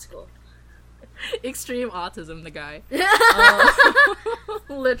in grade school. Extreme autism, the guy.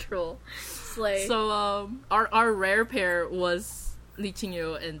 Literal. Slay. So our rare pair was Lee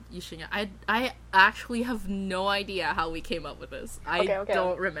Ching-yu and Yu Xingya. I actually have no idea how we came up with this. I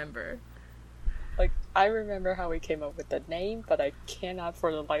don't remember. Like, I remember how we came up with the name, but I cannot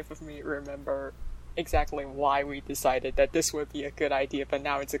for the life of me remember exactly why we decided that this would be a good idea, but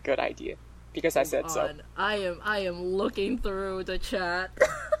now it's a good idea. Because I said so. I am looking through the chat.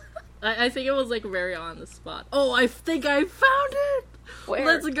 I think it was like very on the spot. Oh, I think I found it! Where?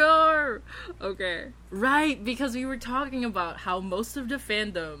 Let's go! Okay. Right, because we were talking about how most of the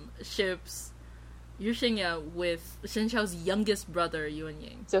fandom ships Yu Xingya with Shen Qiao's youngest brother, Yuan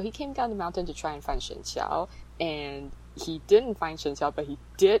Ying. So he came down the mountain to try and find Shen Qiao, and he didn't find Shen Qiao, but he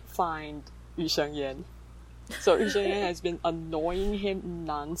did find Yu Shengyan. So Yu Shengyan has been annoying him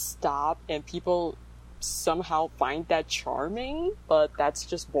non-stop, and people somehow find that charming, but that's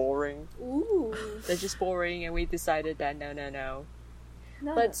just boring. Ooh. That's just boring, and we decided that no.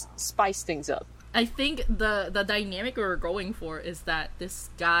 Let's spice things up. I think the dynamic we were going for is that this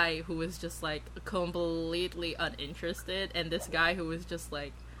guy who is just like completely uninterested, and this guy who is just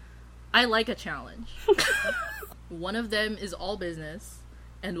like, I like a challenge. One of them is all business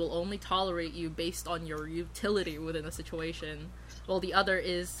and will only tolerate you based on your utility within a situation, while the other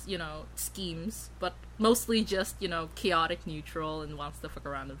is, you know, schemes, but mostly just, you know, chaotic neutral and wants to fuck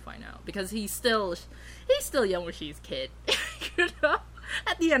around and find out. Because he's still Young Washi's kid. You know?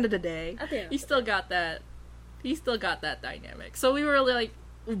 At the end of the day, he still got that dynamic. So we were like,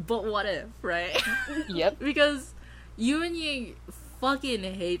 but what if, right? Yep. Because Yuan Ying fucking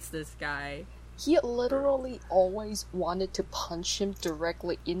hates this guy. He literally always wanted to punch him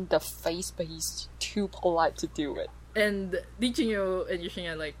directly in the face, but he's too polite to do it. And Lee Ching-yu and Yu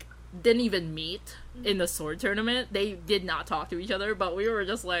Xingya, like, didn't even meet in the sword tournament. They did not talk to each other, but we were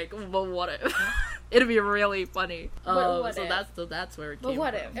just like, well, what if? It'd be really funny. What so if? that's where it But came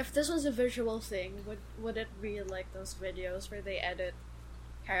what from. if this was a visual thing? Would it be like those videos where they edit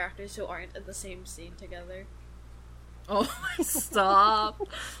characters who aren't in the same scene together? Oh, stop.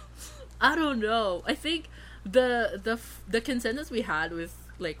 I don't know. I think the consensus we had with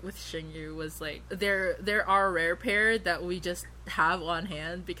Xingyu was like there are a rare pair that we just have on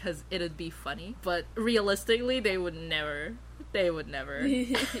hand because it'd be funny, but realistically they would never.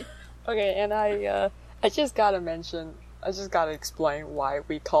 Okay, and I just gotta explain why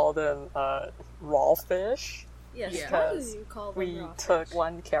we call them raw fish. Yes, Yeah. why do you call them We raw took fish?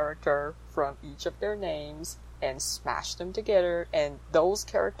 one character from each of their names and smashed them together, and those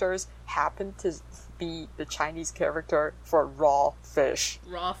characters happen to be the Chinese character for raw fish.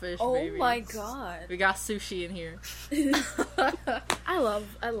 Raw fish, Oh baby. my god. We got sushi in here. I love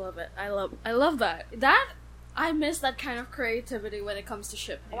it. I love that. I miss that kind of creativity when it comes to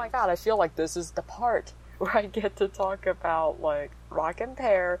ship Oh my names. god, I feel like this is the part where I get to talk about, like, Rock and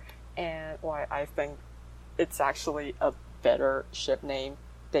Pear, and why I think it's actually a better ship name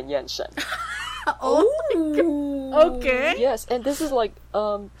than Yenshen. Oh, Okay. Yes, and this is like,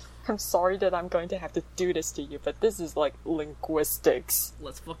 I'm sorry that I'm going to have to do this to you, but this is like linguistics.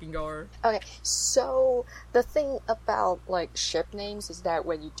 Let's fucking go. Okay, so the thing about like ship names is that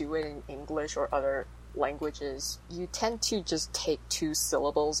when you do it in English or other languages, you tend to just take two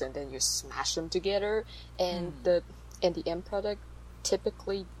syllables and then you smash them together, and the end product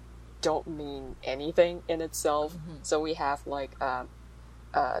typically don't mean anything in itself. So we have like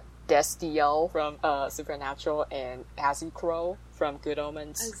Destiel from Supernatural and Azzy-Crow from Good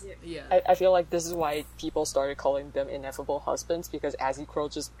Omens. Yeah. I feel like this is why people started calling them ineffable husbands, because Azzy-Crow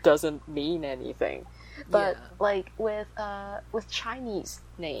just doesn't mean anything. But Yeah. like with Chinese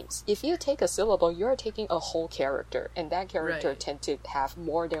names, if you take a syllable, you're taking a whole character, and that character Right. tend to have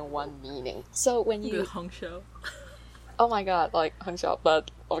more than one meaning. So when The you Hung Show. oh my god, like Hung Xiao,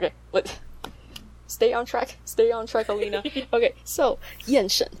 but okay, stay on track, Alina. Okay, so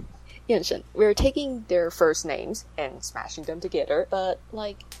Yenshen, we're taking their first names and smashing them together, but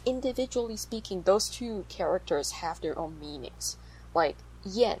like individually speaking, those two characters have their own meanings. Like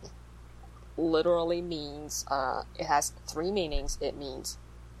Yen literally means it has three meanings. It means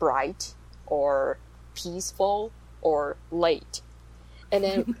bright or peaceful or late, and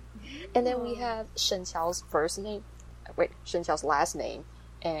then we have Shen Qiao's Shen Qiao's last name,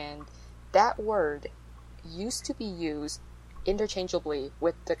 and that word used to be used interchangeably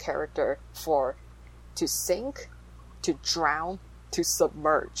with the character for to sink, to drown, to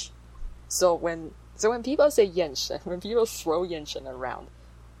submerge. So when So when people say 眼神, when people throw 眼神 around,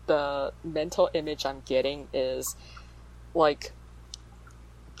 the mental image I'm getting is like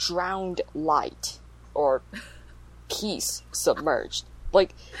drowned light or peace submerged.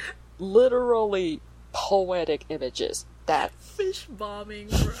 Like literally poetic images that Fish bombing,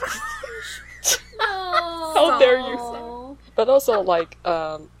 bro. No. How dare you? But also like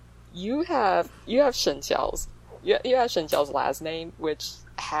you have Shen Qiao's Shen Qiao's last name, which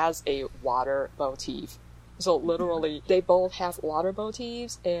has a water motif. So literally they both have water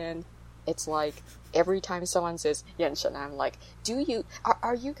motifs, and it's like every time someone says 眼神, I'm like,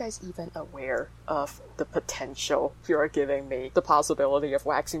 are you guys even aware of the potential you are giving me? The possibility of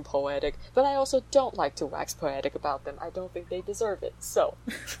waxing poetic, but I also don't like to wax poetic about them. I don't think they deserve it. So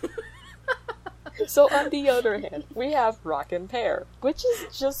on the other hand, we have Rock and Pear, which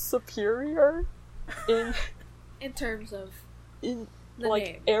is just superior in terms of in the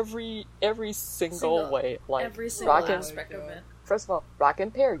like name. every single way. Like every single Rock and aspect of it. First of all, Rock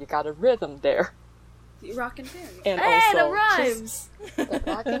and Pear, you got a rhythm there. Rock and Pear. And hey, also, the rhymes! The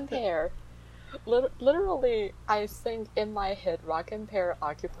Rock and Pear, literally, I think in my head, Rock and Pear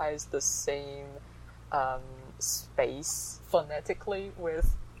occupies the same space phonetically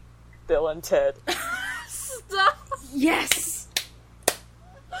with Bill and Ted. Stop. Yes!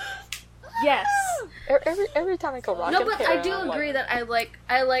 Yes! Every time I go Rock No, and but Pear, I do I'm agree like, that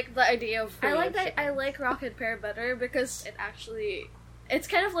I like the idea of Free of shipping. I like Rock and Pear better because it's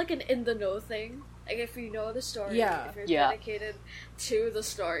kind of like an in the know thing. Like if you know the story, Yeah. if you're Yeah. dedicated to the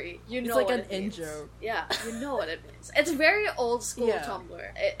story, you It's know like what an it means. in-joke. Yeah, you know what it means. It's very old school Yeah.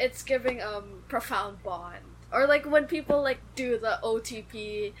 Tumblr. It's giving profound bond, or like when people like do the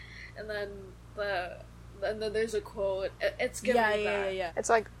OTP, and then there's a quote. It's giving that. Yeah. it's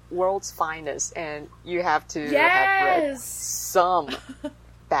like world's finest, and you have to have read Yes. some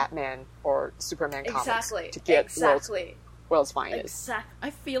Batman or Superman comics Exactly. to get Exactly. world's finest. Exactly. I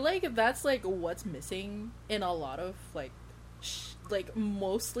feel like that's like what's missing in a lot of like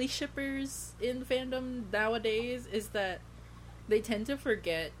mostly shippers in fandom nowadays, is that they tend to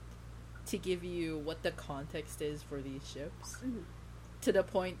forget to give you what the context is for these ships. Mhm. To the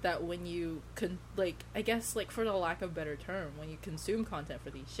point that when you I guess like for the lack of a better term, when you consume content for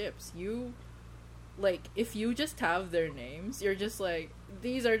these ships, you like if you just have their names, you're just like,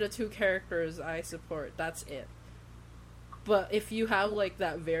 these are the two characters I support, that's it. But if you have like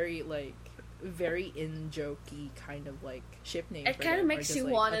that very in-jokey kind of like ship name, It kind of makes you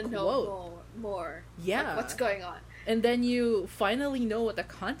want to know more. Yeah. Like, what's going on? And then you finally know what the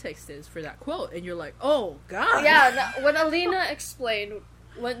context is for that quote, and you're like, oh god. Yeah, when you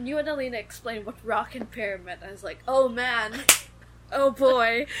and Alina explained what Rock and Pear meant, I was like, oh man, oh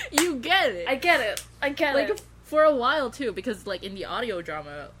boy, You get it. I get it. Like for a while too, because like in the audio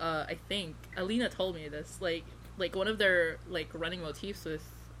drama, I think Alina told me this, like one of their like running motifs with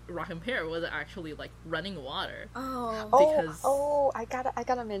Rock and Pear was actually like running water. Because- I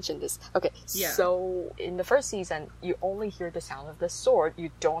gotta mention this. Okay, Yeah. so in the first season, you only hear the sound of the sword. You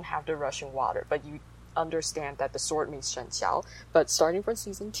don't have the rushing water, but you understand that the sword means Shen Qiao. But starting from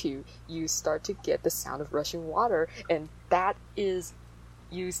season 2, you start to get the sound of rushing water, and that is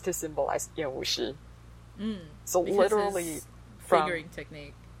used to symbolize Yan Wushi. So Because literally, his from figuring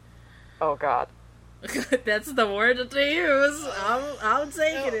technique. oh god, That's the word to use. I'm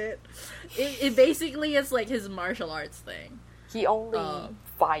taking it. It basically is like his martial arts thing. he only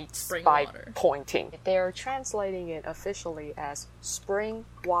fights spring by water. pointing. They're translating it officially as spring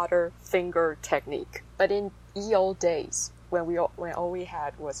water finger technique. But in ye old days, when all we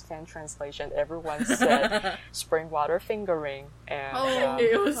had was fan translation, everyone said spring water fingering, and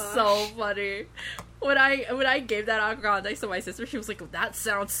It was so funny. When I gave that out of context to my sister, she was like, that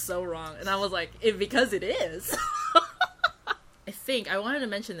sounds so wrong. And I was like, because it is. I think I wanted to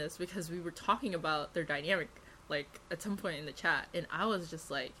mention this because we were talking about their dynamic, like, at some point in the chat. And I was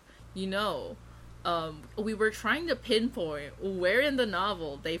just like, we were trying to pinpoint where in the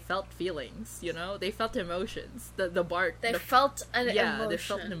novel they felt feelings, They felt emotions. The Bart... They felt an yeah, emotion. they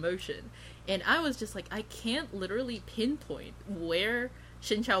felt an emotion. And I was just like, I can't literally pinpoint where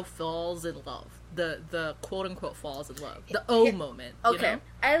Shin Chao falls in love. The quote-unquote falls in love. The O moment, Okay,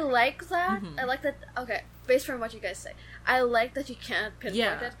 I like that. Mhm. I like that. Okay, based on what you guys say, I like that you can't pinpoint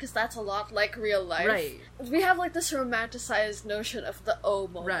Yeah. it because that's a lot like real life. Right. We have like this romanticized notion of the O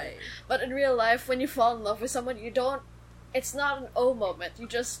moment. Right. But in real life, when you fall in love with someone, you don't. It's not an O moment. You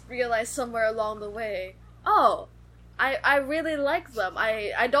just realize somewhere along the way, oh, I really like them.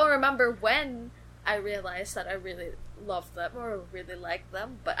 I don't remember when I realized that I really love them or really like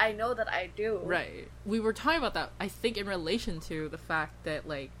them, but I know that I do. Right. We were talking about that, I think, in relation to the fact that,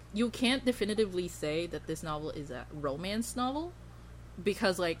 like, you can't definitively say that this novel is a romance novel,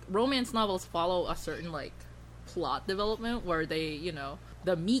 because, like, romance novels follow a certain, like, plot development where they, you know,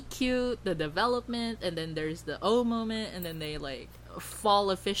 the meet cute, the development, and then there's the oh moment, and then they, like,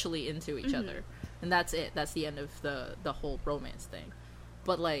 fall officially into each other. And that's it. That's the end of the whole romance thing.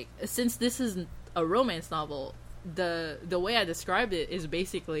 But, like, since this is a romance novel, the way I described it is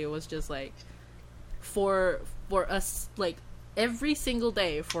basically, it was just, like, for us, like, every single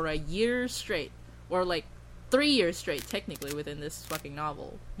day for a year straight, or, like, 3 years straight, technically, within this fucking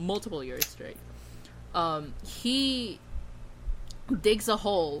novel, multiple years straight, he digs a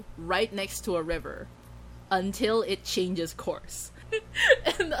hole right next to a river until it changes course.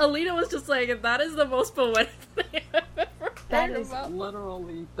 And Alina was just like, that is the most poetic thing I've ever That heard is about.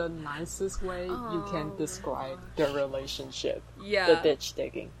 literally the nicest way you can describe the relationship. Yeah. The ditch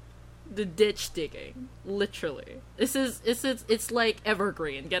digging. The ditch digging. Literally. It's like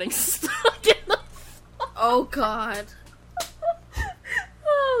Evergreen getting stuck in the... Oh god.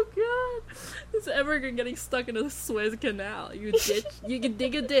 Oh god. It's Evergreen getting stuck in a Suez Canal. You can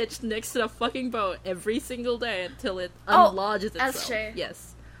dig a ditch next to the fucking boat every single day until it unlodges itself. SJ.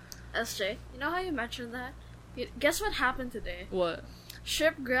 Yes. SJ, you know how you mentioned that? Guess what happened today? What?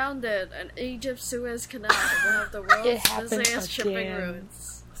 Ship grounded in Egypt's Suez Canal, one of the world's busiest shipping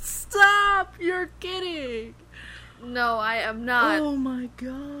routes. Stop! You're kidding! No, I am not. Oh my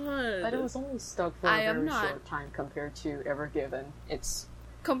god. But it was only stuck for I a am very not. short time compared to Ever Given. It's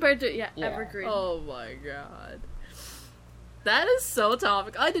Compared to, Yeah. Evergreen. Oh my god. That is so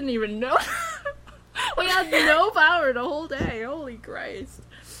topical. I didn't even know. We had no power the whole day. Holy Christ.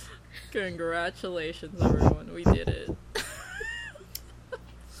 Congratulations, everyone. We did it.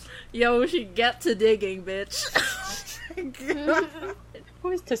 Yoshi, get to digging, bitch.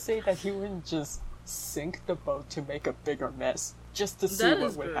 who is to say that he wouldn't just sink the boat to make a bigger mess just to see That what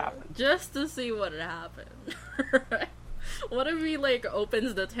is would true. happen? Just to see what would happen. Right? What if he, like,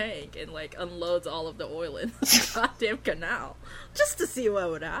 opens the tank and, like, unloads all of the oil in the goddamn canal? Just to see what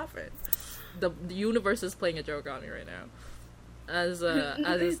would happen. The universe is playing a joke on me right now. As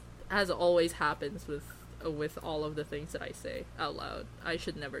always happens with all of the things that I say out loud. I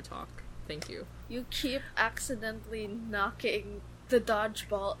should never talk. Thank you. You keep accidentally knocking the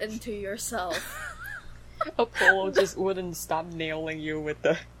dodgeball into yourself. Apollo just wouldn't stop nailing you with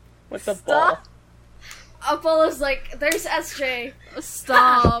the ball. Stop. Apollo's like, there's SJ.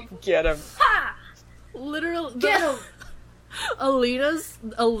 Stop. Get him. Ha! Literally. Get him!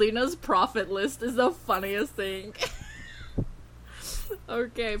 Alina's profit list is the funniest thing.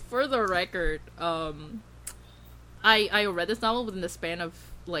 Okay, for the record, I read this novel within the span of,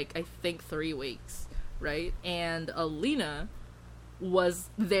 like, I think 3 weeks, right? And Alina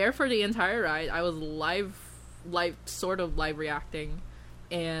was there for the entire ride. I was live reacting,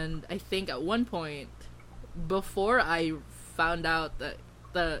 and I think at one point, before I found out that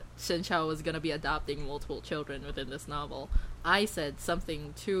Shen Qiao was gonna be adopting multiple children within this novel, I said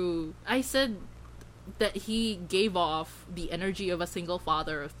that he gave off the energy of a single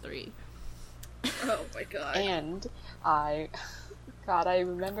father of 3. Oh my god. And I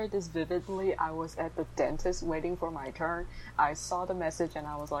remember this vividly. I was at the dentist waiting for my turn. I saw the message and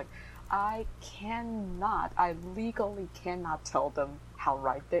I was like, I legally cannot tell them how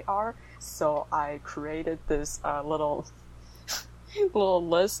right they are. So I created this little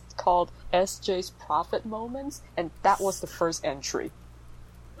list called SJ's Profit Moments, and that was the first entry.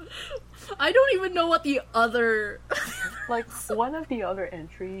 I don't even know what the other... Like, one of the other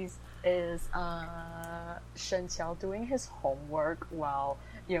entries is Shen Qiao doing his homework while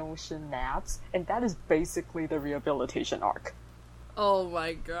Yongshi naps, and that is basically the rehabilitation arc. Oh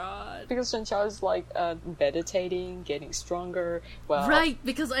my god. Because Shen Qiao is like meditating, getting stronger. Well, Right,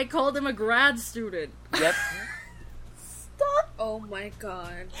 because I called him a grad student. Yep. Stop! Oh my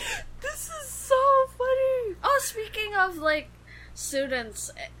god. This is so funny! Oh, speaking of, like,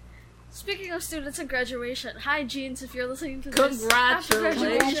 students and graduation, hi Jeans, if you're listening to this. Happy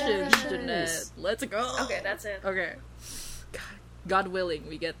Congratulations, graduation. Jeanette. Let's go. Okay, that's it. Okay. God willing,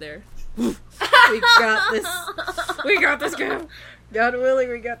 we get there. We got this. We got this, girl. God willing,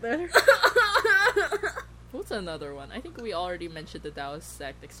 we got there. What's another one? I think we already mentioned the Taoist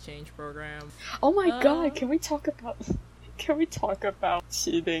Sect exchange program. Oh my god, can we talk about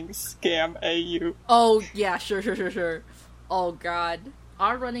cheating scam AU? Oh, yeah, sure. Oh god.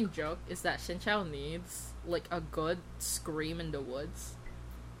 Our running joke is that Shen Qiao needs, like, a good scream in the woods.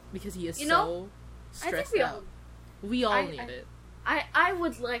 Because he is You know, so I think stressed out. We all need it. I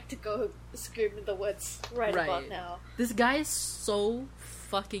would like to go scream in the woods right about now. This guy is so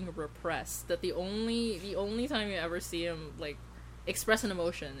fucking repressed that the only time you ever see him like express an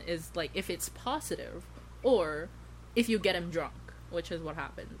emotion is like if it's positive or if you get him drunk, which is what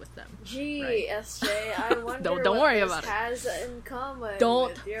happened with them. Gee, right? SJ, I wonder don't what worry this about it. has in common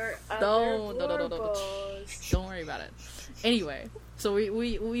Don't- with your don't don't worry about it. Anyway, so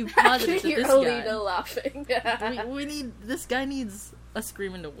we posited that You're this Alina guy laughing. we need this guy needs a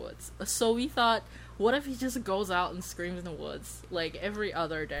scream in the woods. So we thought, what if he just goes out and screams in the woods like every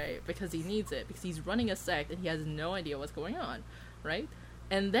other day because he needs it, because he's running a sect and he has no idea what's going on, right?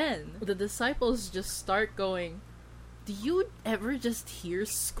 And then the disciples just start going, do you ever just hear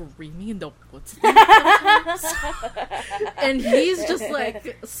screaming in the woods? And he's just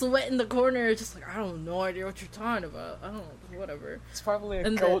like sweating the corner, just like, I don't know idea what you're talking about. I don't know, whatever. It's probably a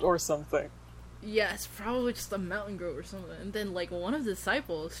And goat then- or something. Yeah, it's probably just a mountain goat or something. And then like one of the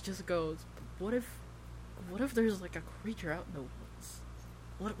disciples just goes, what if there's like a creature out in the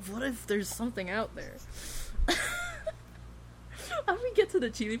woods? What if there's something out there? How do we get to the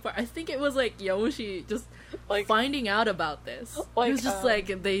chili part? I think it was like Yoshi just Like- finding out about this. Like, He was just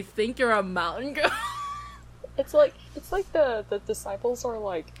like, they think you're a mountain goat. It's like the disciples are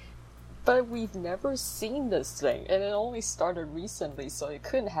like, but we've never seen this thing, and it only started recently, so it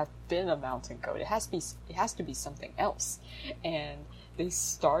couldn't have been a mountain goat. It has to be something else. And they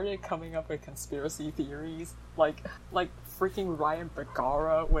started coming up with conspiracy theories, like freaking Ryan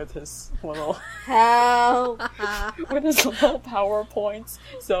Bergara with his little Help! with his little PowerPoints.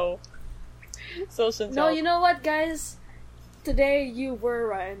 So Shinjiao, No, you know what, guys? Today you were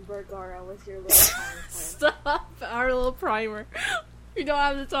Ryan Bergara with your little PowerPoint. Stop our little primer. We don't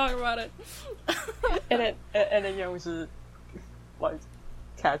have to talk about it. and then Yoshi like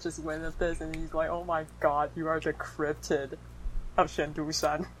catches wind of this, and he's like, "Oh my god, you are the cryptid of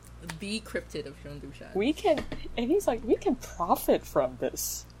Shendushan. The cryptid of Hyundushan. We can," and he's like, "We can profit from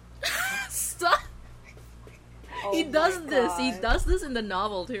this." Stop! Oh He does my this. He God. does this in the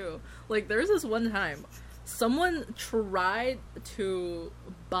novel too. Like there's this one time, someone tried to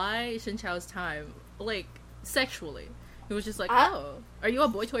buy Shin Chao's time, like sexually. He was just like, "Oh, are you a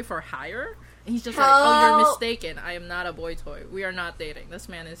boy toy for hire?" And he's just like, "Oh, you're Help. mistaken. I am not a boy toy. We are not dating. This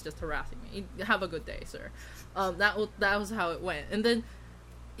man is just harassing me. Have a good day, sir." That was how it went. And then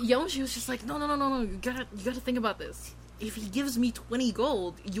Yoshi was just like, "No. You gotta think about this. If he gives me 20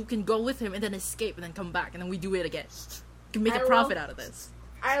 gold, you can go with him and then escape and then come back and then we do it again. You can make a profit out of this."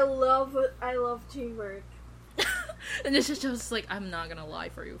 I love teamwork. And it's just like, I'm not gonna lie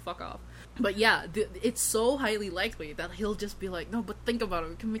for you, fuck off. But yeah, it's so highly likely that he'll just be like, "No, but think about it,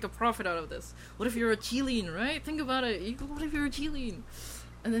 we can make a profit out of this. What if you're a Qilin, right? Think about it, what if you're a Qilin?"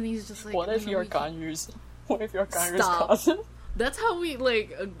 And then he's just like, What if "No, you're we can't." Ganyu's Stop. cousin? That's how we,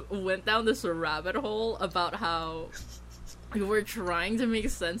 like, went down this rabbit hole about how we were trying to make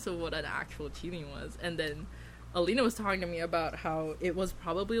sense of what an actual Qilin was, and then Alina was talking to me about how it was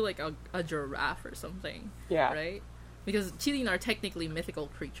probably like a giraffe or something. Yeah. Right? Because Qilin are technically mythical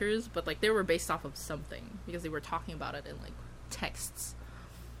creatures, but like they were based off of something because they were talking about it in like texts.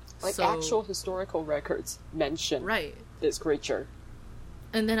 Like So- actual historical records mention Right. this creature.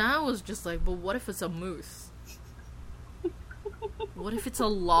 And then I was just like, but what if it's a moose? What if it's a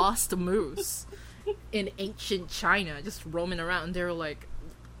lost moose in ancient China just roaming around? And they're like,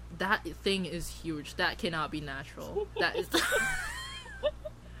 that thing is huge. That cannot be natural. That is.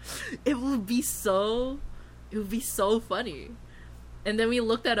 It would be so funny. And then we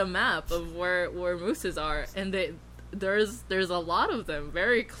looked at a map of where mooses are, and there's a lot of them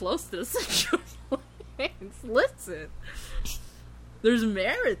very close to the central plains. Listen, there's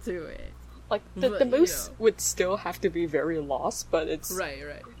merit to it. Like But, the you moose know. would still have to be very lost, but it's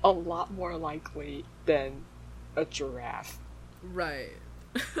Right. a lot more likely than a giraffe. Right.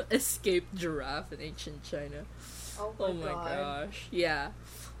 Escaped giraffe in ancient China. Oh my, God. Gosh. Yeah.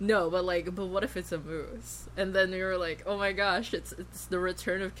 No, but what if it's a moose? And then we were like, oh my gosh, it's the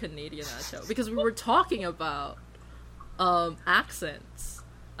return of Canadian Acho. Because we were talking about accents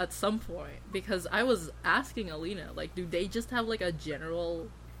at some point. Because I was asking Alina, like, do they just have like a general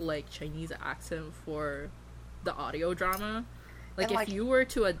like Chinese accent for the audio drama? Like, And, if you were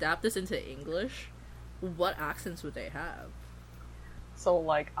to adapt this into English, what accents would they have? So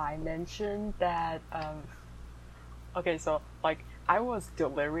like I mentioned that okay, so like I was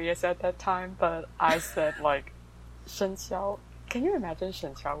delirious at that time, but I said like Shen Qiao, can you imagine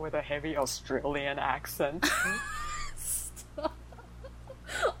Shen Qiao with a heavy Australian accent?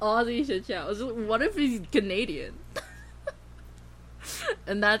 Aussie shit chat. What if he's Canadian?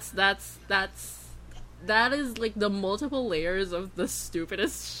 And that's that is like the multiple layers of the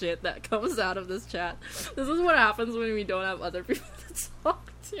stupidest shit that comes out of this chat. This is what happens when we don't have other people to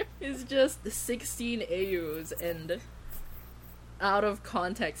talk to. It's just 16 AUs and out of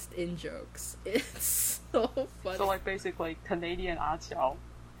context in jokes. It's so funny. So like basically Canadian Ah Qiao,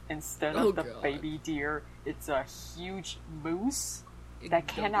 instead Oh, of the God. baby deer, it's a huge moose that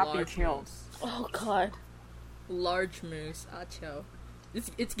The cannot be large killed. moose. Oh god. Large moose, Acho.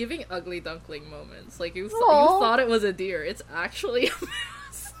 It's giving ugly duckling moments. Like you Aw. thought it was a deer. It's actually a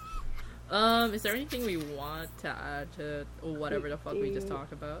moose. Is there anything we want to add to whatever the fuck we just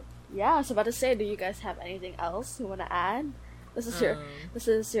talked about? Yeah, I was about to say, do you guys have anything else you want to add? This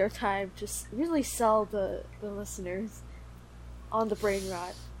is your time to really sell the listeners on the brain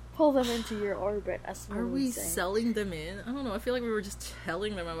rot. Pull them into your orbit, as Are someone we would say. selling them in? I don't know. I feel like we were just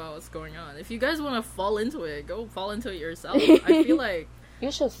telling them about what's going on. If you guys want to fall into it, go fall into it yourself. I feel like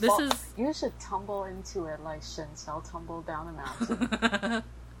You should This is- you should tumble into it like Shen Xiao tumbled down a mountain.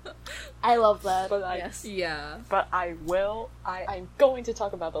 I love that. But I- yes. yeah. But I'm going to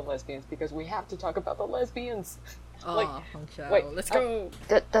talk about the lesbians because we have to talk about the lesbians. Oh, Like, Hong Chao. wait, Let's go.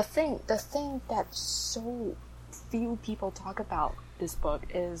 the thing that so few people talk about this book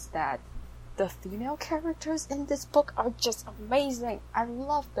is that the female characters in this book are just amazing. I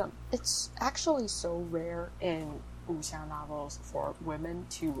love them. It's actually so rare in wuxia novels for women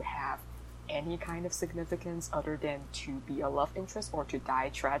to have any kind of significance other than to be a love interest or to die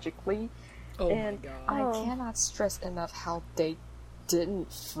tragically. Oh And my god. I Oh. cannot stress enough how they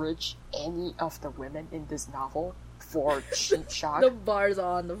didn't fridge any of the women in this novel for cheap shock. The bar's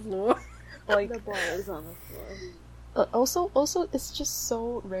on the floor. Like, The ball is on the floor. also, it's just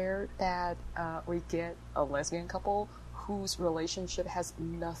so rare that we get a lesbian couple whose relationship has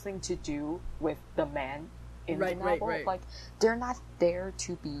nothing to do with the man in Right, the right, novel. right. Like, they're not there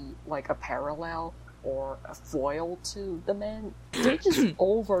to be like a parallel or a foil to the man. They're just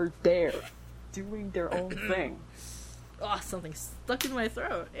over there doing their own thing. Oh, something stuck in my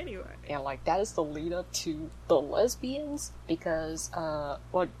throat. Anyway. And like that is the lead up to the lesbians because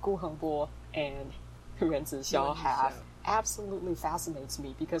what Gu Hengbo and Yuan Zixiao Yuan have Zixiao. absolutely fascinates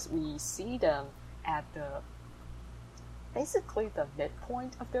me because we see them at basically the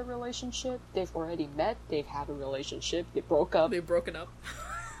midpoint of their relationship. They've already met, they've had a relationship, they broke up. They've broken up.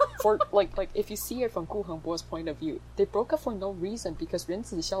 For like if you see it from Gu Hengbo's point of view, they broke up for no reason because Yuan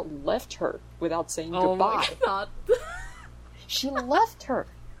Zixiao left her without saying Oh goodbye. my god. She left her.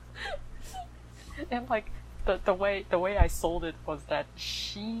 And like the way I sold it was that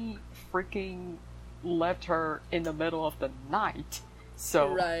she freaking left her in the middle of the night. So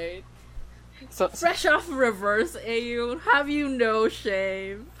Right. so Fresh off reverse AU, have you no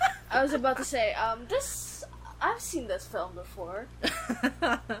shame? I was about to say, I've seen this film before.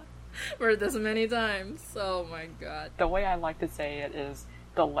 Heard this many times. Oh my god. the way I like to say it is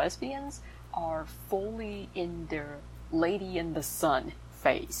the lesbians are fully in their Lady in the Sun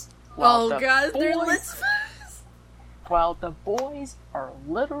phase. Oh the god, they're boys- let's While the boys are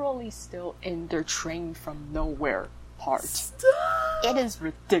literally still in their train from nowhere part. Stop! It is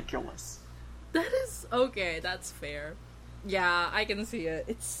ridiculous. That is okay, that's fair. Yeah, I can see it.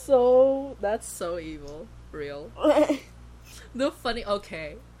 That's so evil. Real. The funny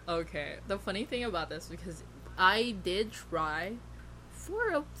okay. The funny thing about this, because I did try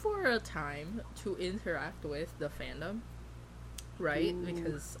for a time to interact with the fandom. Right?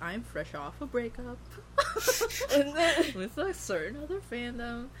 Because I'm fresh off a breakup with a certain other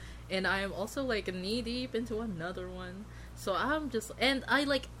fandom. And I am also like knee deep into another one. So I'm just, and I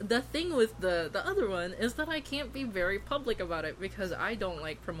like, the thing with the other one is that I can't be very public about it because I don't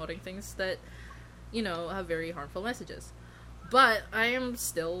like promoting things that, you know, have very harmful messages. But I am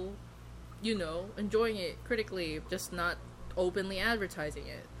still, you know, enjoying it critically, just not openly advertising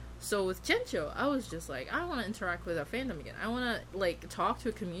it. So with Chencho, I was just like, I want to interact with our fandom again. I want to, like, talk to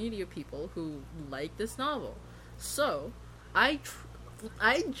a community of people who like this novel. So, I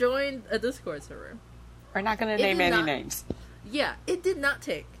joined a Discord server. We're not gonna It name did any not- names. Yeah, it did not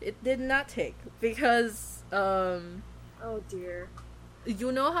take. It did not take. Because, Oh dear.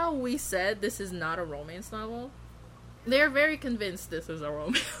 you know how we said this is not a romance novel? They're very convinced this is a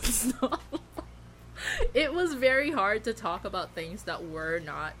romance novel. It was very hard to talk about things that were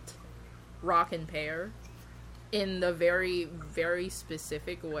not rock and pear in the very, very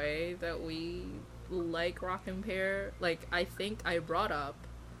specific way that we like rock and pear. Like, I think I brought up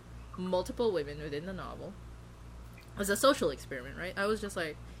multiple women within the novel as a social experiment, right? I was just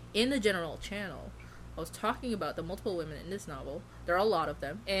like, in the general channel, I was talking about the multiple women in this novel. There are a lot of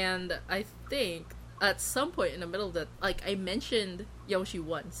them. And I think at some point in the middle of the, like, I mentioned Yoshi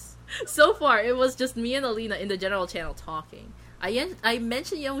once. So far, it was just me and Alina in the general channel talking. I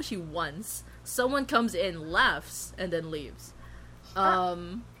mentioned Yoshi once. Someone comes in, laughs, and then leaves.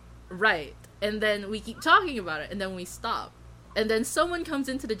 Right. And then we keep talking about it, and then we stop. And then someone comes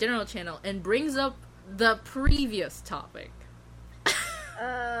into the general channel and brings up the previous topic.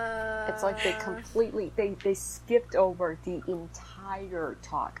 It's like they completely they skipped over the entire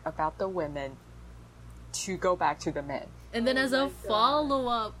talk about the women to go back to the men. And then as a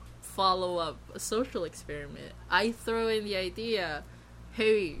follow-up a social experiment, I throw in the idea,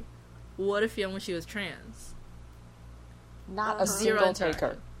 hey, what if Yoshi was trans? Not a single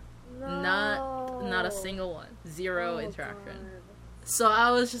taker. Not a single one. Zero interaction. God. So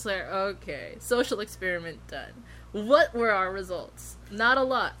I was just like, okay, social experiment done. What were our results? Not a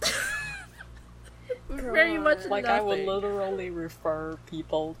lot. Very much like nothing. I will literally refer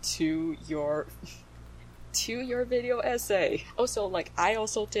people to your video essay. Also, like I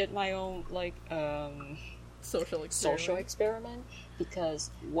also did my own like social experiment because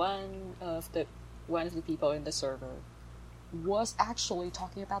one of the people in the server was actually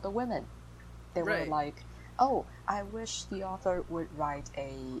talking about the women. They were like, "Oh, I wish the author would write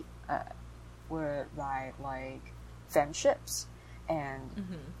like femships," and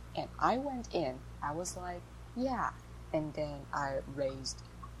I went in. I was like, "Yeah," and then I raised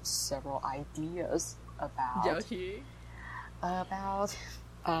several ideas about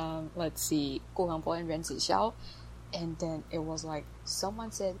let's see, 顾恒博 and 任子潇, and then it was like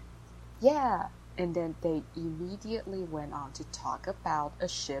someone said, "Yeah." And then they immediately went on to talk about a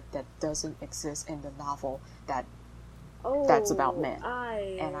ship that doesn't exist in the novel that's about men.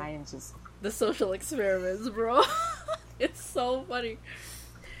 And I am just... The social experiments, bro. It's so funny.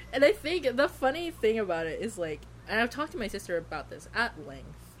 And I think the funny thing about it is, like, and I've talked to my sister about this at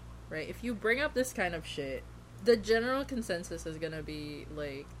length, right? If you bring up this kind of shit, the general consensus is gonna be,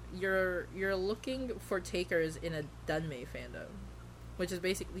 like, you're looking for takers in a Danmei fandom. Which is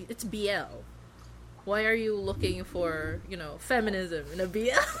basically, it's BL. Why are you looking for, feminism in a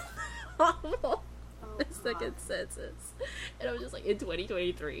BL novel? It's the consensus. And I was just like, in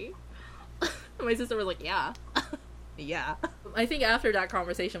 2023? My sister was like, yeah. Yeah. I think after that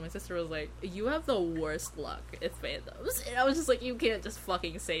conversation, my sister was like, you have the worst luck in fandoms. And I was just like, you can't just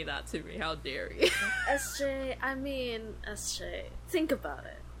fucking say that to me. How dare you? SJ, think about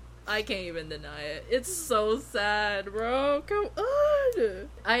it. I can't even deny it. It's so sad, bro. Come on.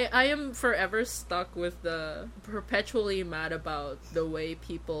 I am forever stuck with the perpetually mad about the way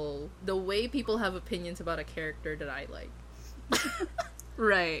people have opinions about a character that I like.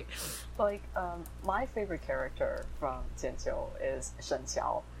 Right. Like, my favorite character from Jianqiu is Shen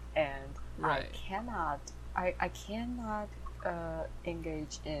Qiao, and I cannot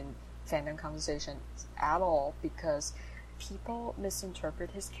engage in fandom conversations at all because people misinterpret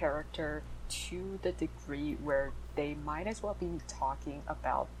his character to the degree where they might as well be talking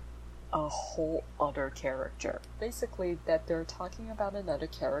about a whole other character. Basically, that they're talking about another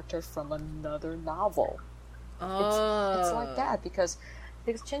character from another novel. It's like that because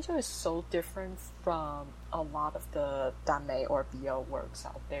Jianqiu is so different from a lot of the Danmei or BL works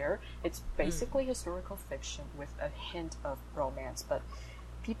out there. It's basically historical fiction with a hint of romance, but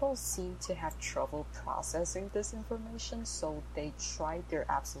people seem to have trouble processing this information, so they try their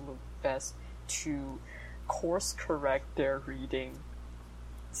absolute best to course correct their reading.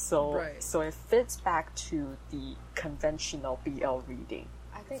 So it fits back to the conventional BL reading.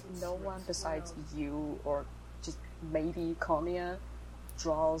 I think no one besides you or just maybe Konya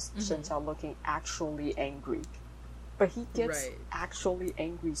draws Shen Qiao looking actually angry. But he gets actually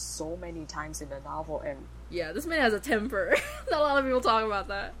angry so many times in the novel, and yeah, this man has a temper. Not a lot of people talk about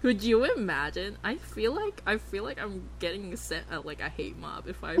that. Could you imagine? I feel like I'm getting sent like a hate mob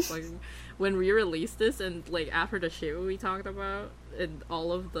if I fucking when we release this and like after the shit we talked about and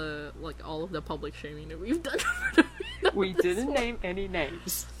all of the public shaming that we've done. We didn't name any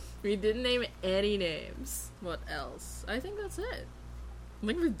names. We didn't name any names. What else? I think that's it. I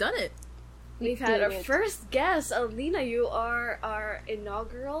think we've done it. We've had our first guest. Alina, you are our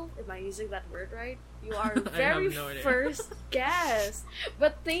inaugural, am I using that word right? You are very first guest.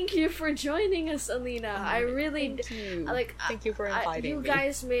 But thank you for joining us, Alina. I really thank you for inviting me. You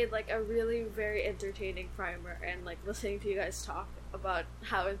guys made like a really very entertaining primer, and like listening to you guys talk about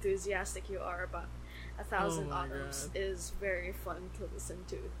how enthusiastic you are about 1,000 Autumns is very fun to listen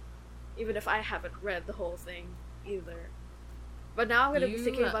to. Even if I haven't read the whole thing either. But now I'm gonna be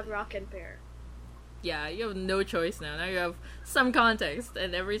thinking about Rock and Pear. Yeah, you have no choice now. Now you have some context,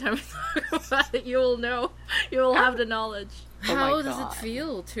 and every time we talk about it, you will know. You will have the knowledge. Oh How my does God. it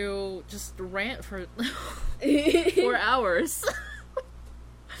feel to just rant for 4 hours?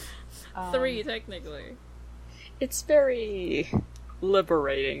 3, technically. It's very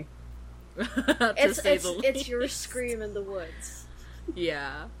liberating. To say the It's least. your scream in the woods.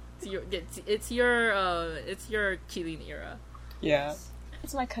 Yeah. It's your Chilin era. Yeah.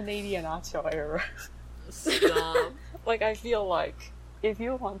 It's my Canadian Acho era. Stop. Like, I feel like if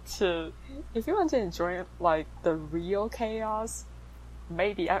you want to enjoy like the real chaos,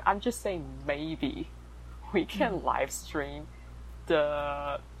 maybe I'm just saying maybe we can live stream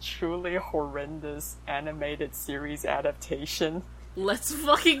the truly horrendous animated series adaptation. Let's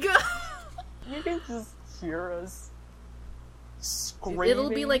fucking go. You can just hear us screaming. It'll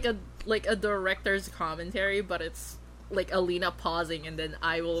be like a director's commentary, but it's like Alina pausing, and then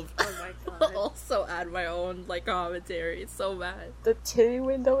I will Oh my god. also add my own like commentary. It's so bad. The titty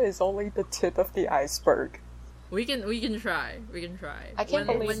window is only the tip of the iceberg. We can try. I can't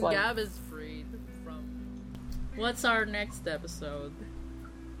believe, when like- Gab is freed from. What's our next episode?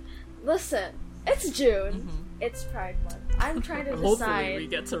 Listen, it's June. Mm-hmm. It's Pride Month. I'm trying to Hopefully, decide. we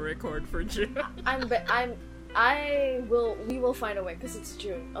get to record for June. We will find a way because it's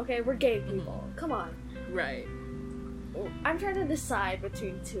June. Okay, we're gay people. Come on. Right. I'm trying to decide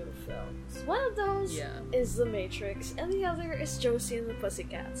between 2 films. One of those Yeah. is The Matrix, and the other is Josie and the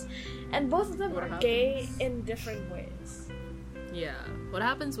Pussycats. And both of them What are gay happens? in different ways. Yeah. What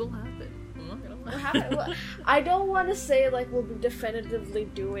happens will happen. I'm not gonna lie. What happened? Well, I don't want to say like we'll be definitively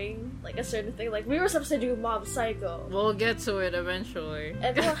doing like a certain thing. Like we were supposed to do Mob Psycho. We'll get to it eventually.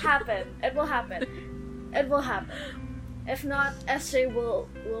 It will happen. It will happen. It will happen. If not, SJ will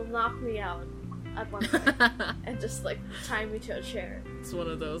knock me out at one point and just like tie me to a chair. It's one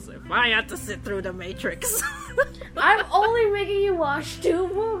of those. If I had to sit through the Matrix. I'm only making you watch 2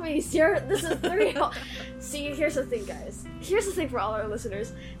 movies. This is 3. See, here's the thing, guys. Here's the thing for all our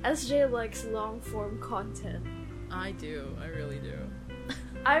listeners. SJ likes long form content. I do. I really do.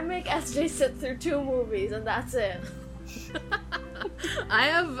 I make SJ sit through 2 movies, and that's it. I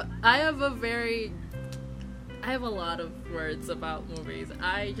have a lot of words about movies.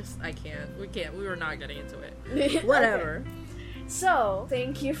 I can't. We were not getting into it. Whatever. Okay. So,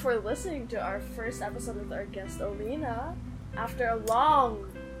 thank you for listening to our first episode with our guest Alina. After a long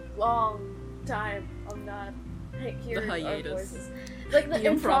time of not hearing our hiatus. voices. Like the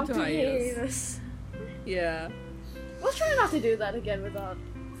impromptu hiatus. Yeah. We'll try not to do that again without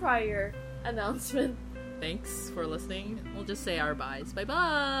prior announcement. Thanks for listening. We'll just say our byes.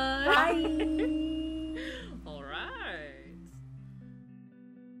 Bye-bye. Bye! All right.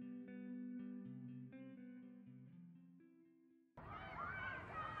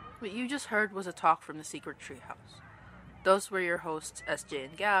 What you just heard was a talk from the Secret Treehouse. Those were your hosts, SJ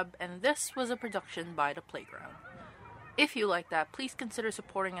and Gab, and this was a production by The Playground. If you like that, please consider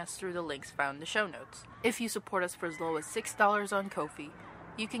supporting us through the links found in the show notes. If you support us for as low as $6 on Ko-fi,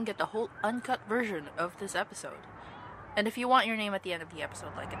 you can get the whole uncut version of this episode. And if you want your name at the end of the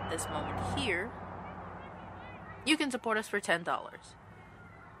episode, like at this moment here, you can support us for $10.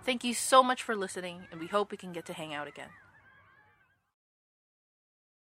 Thank you so much for listening, and we hope we can get to hang out again.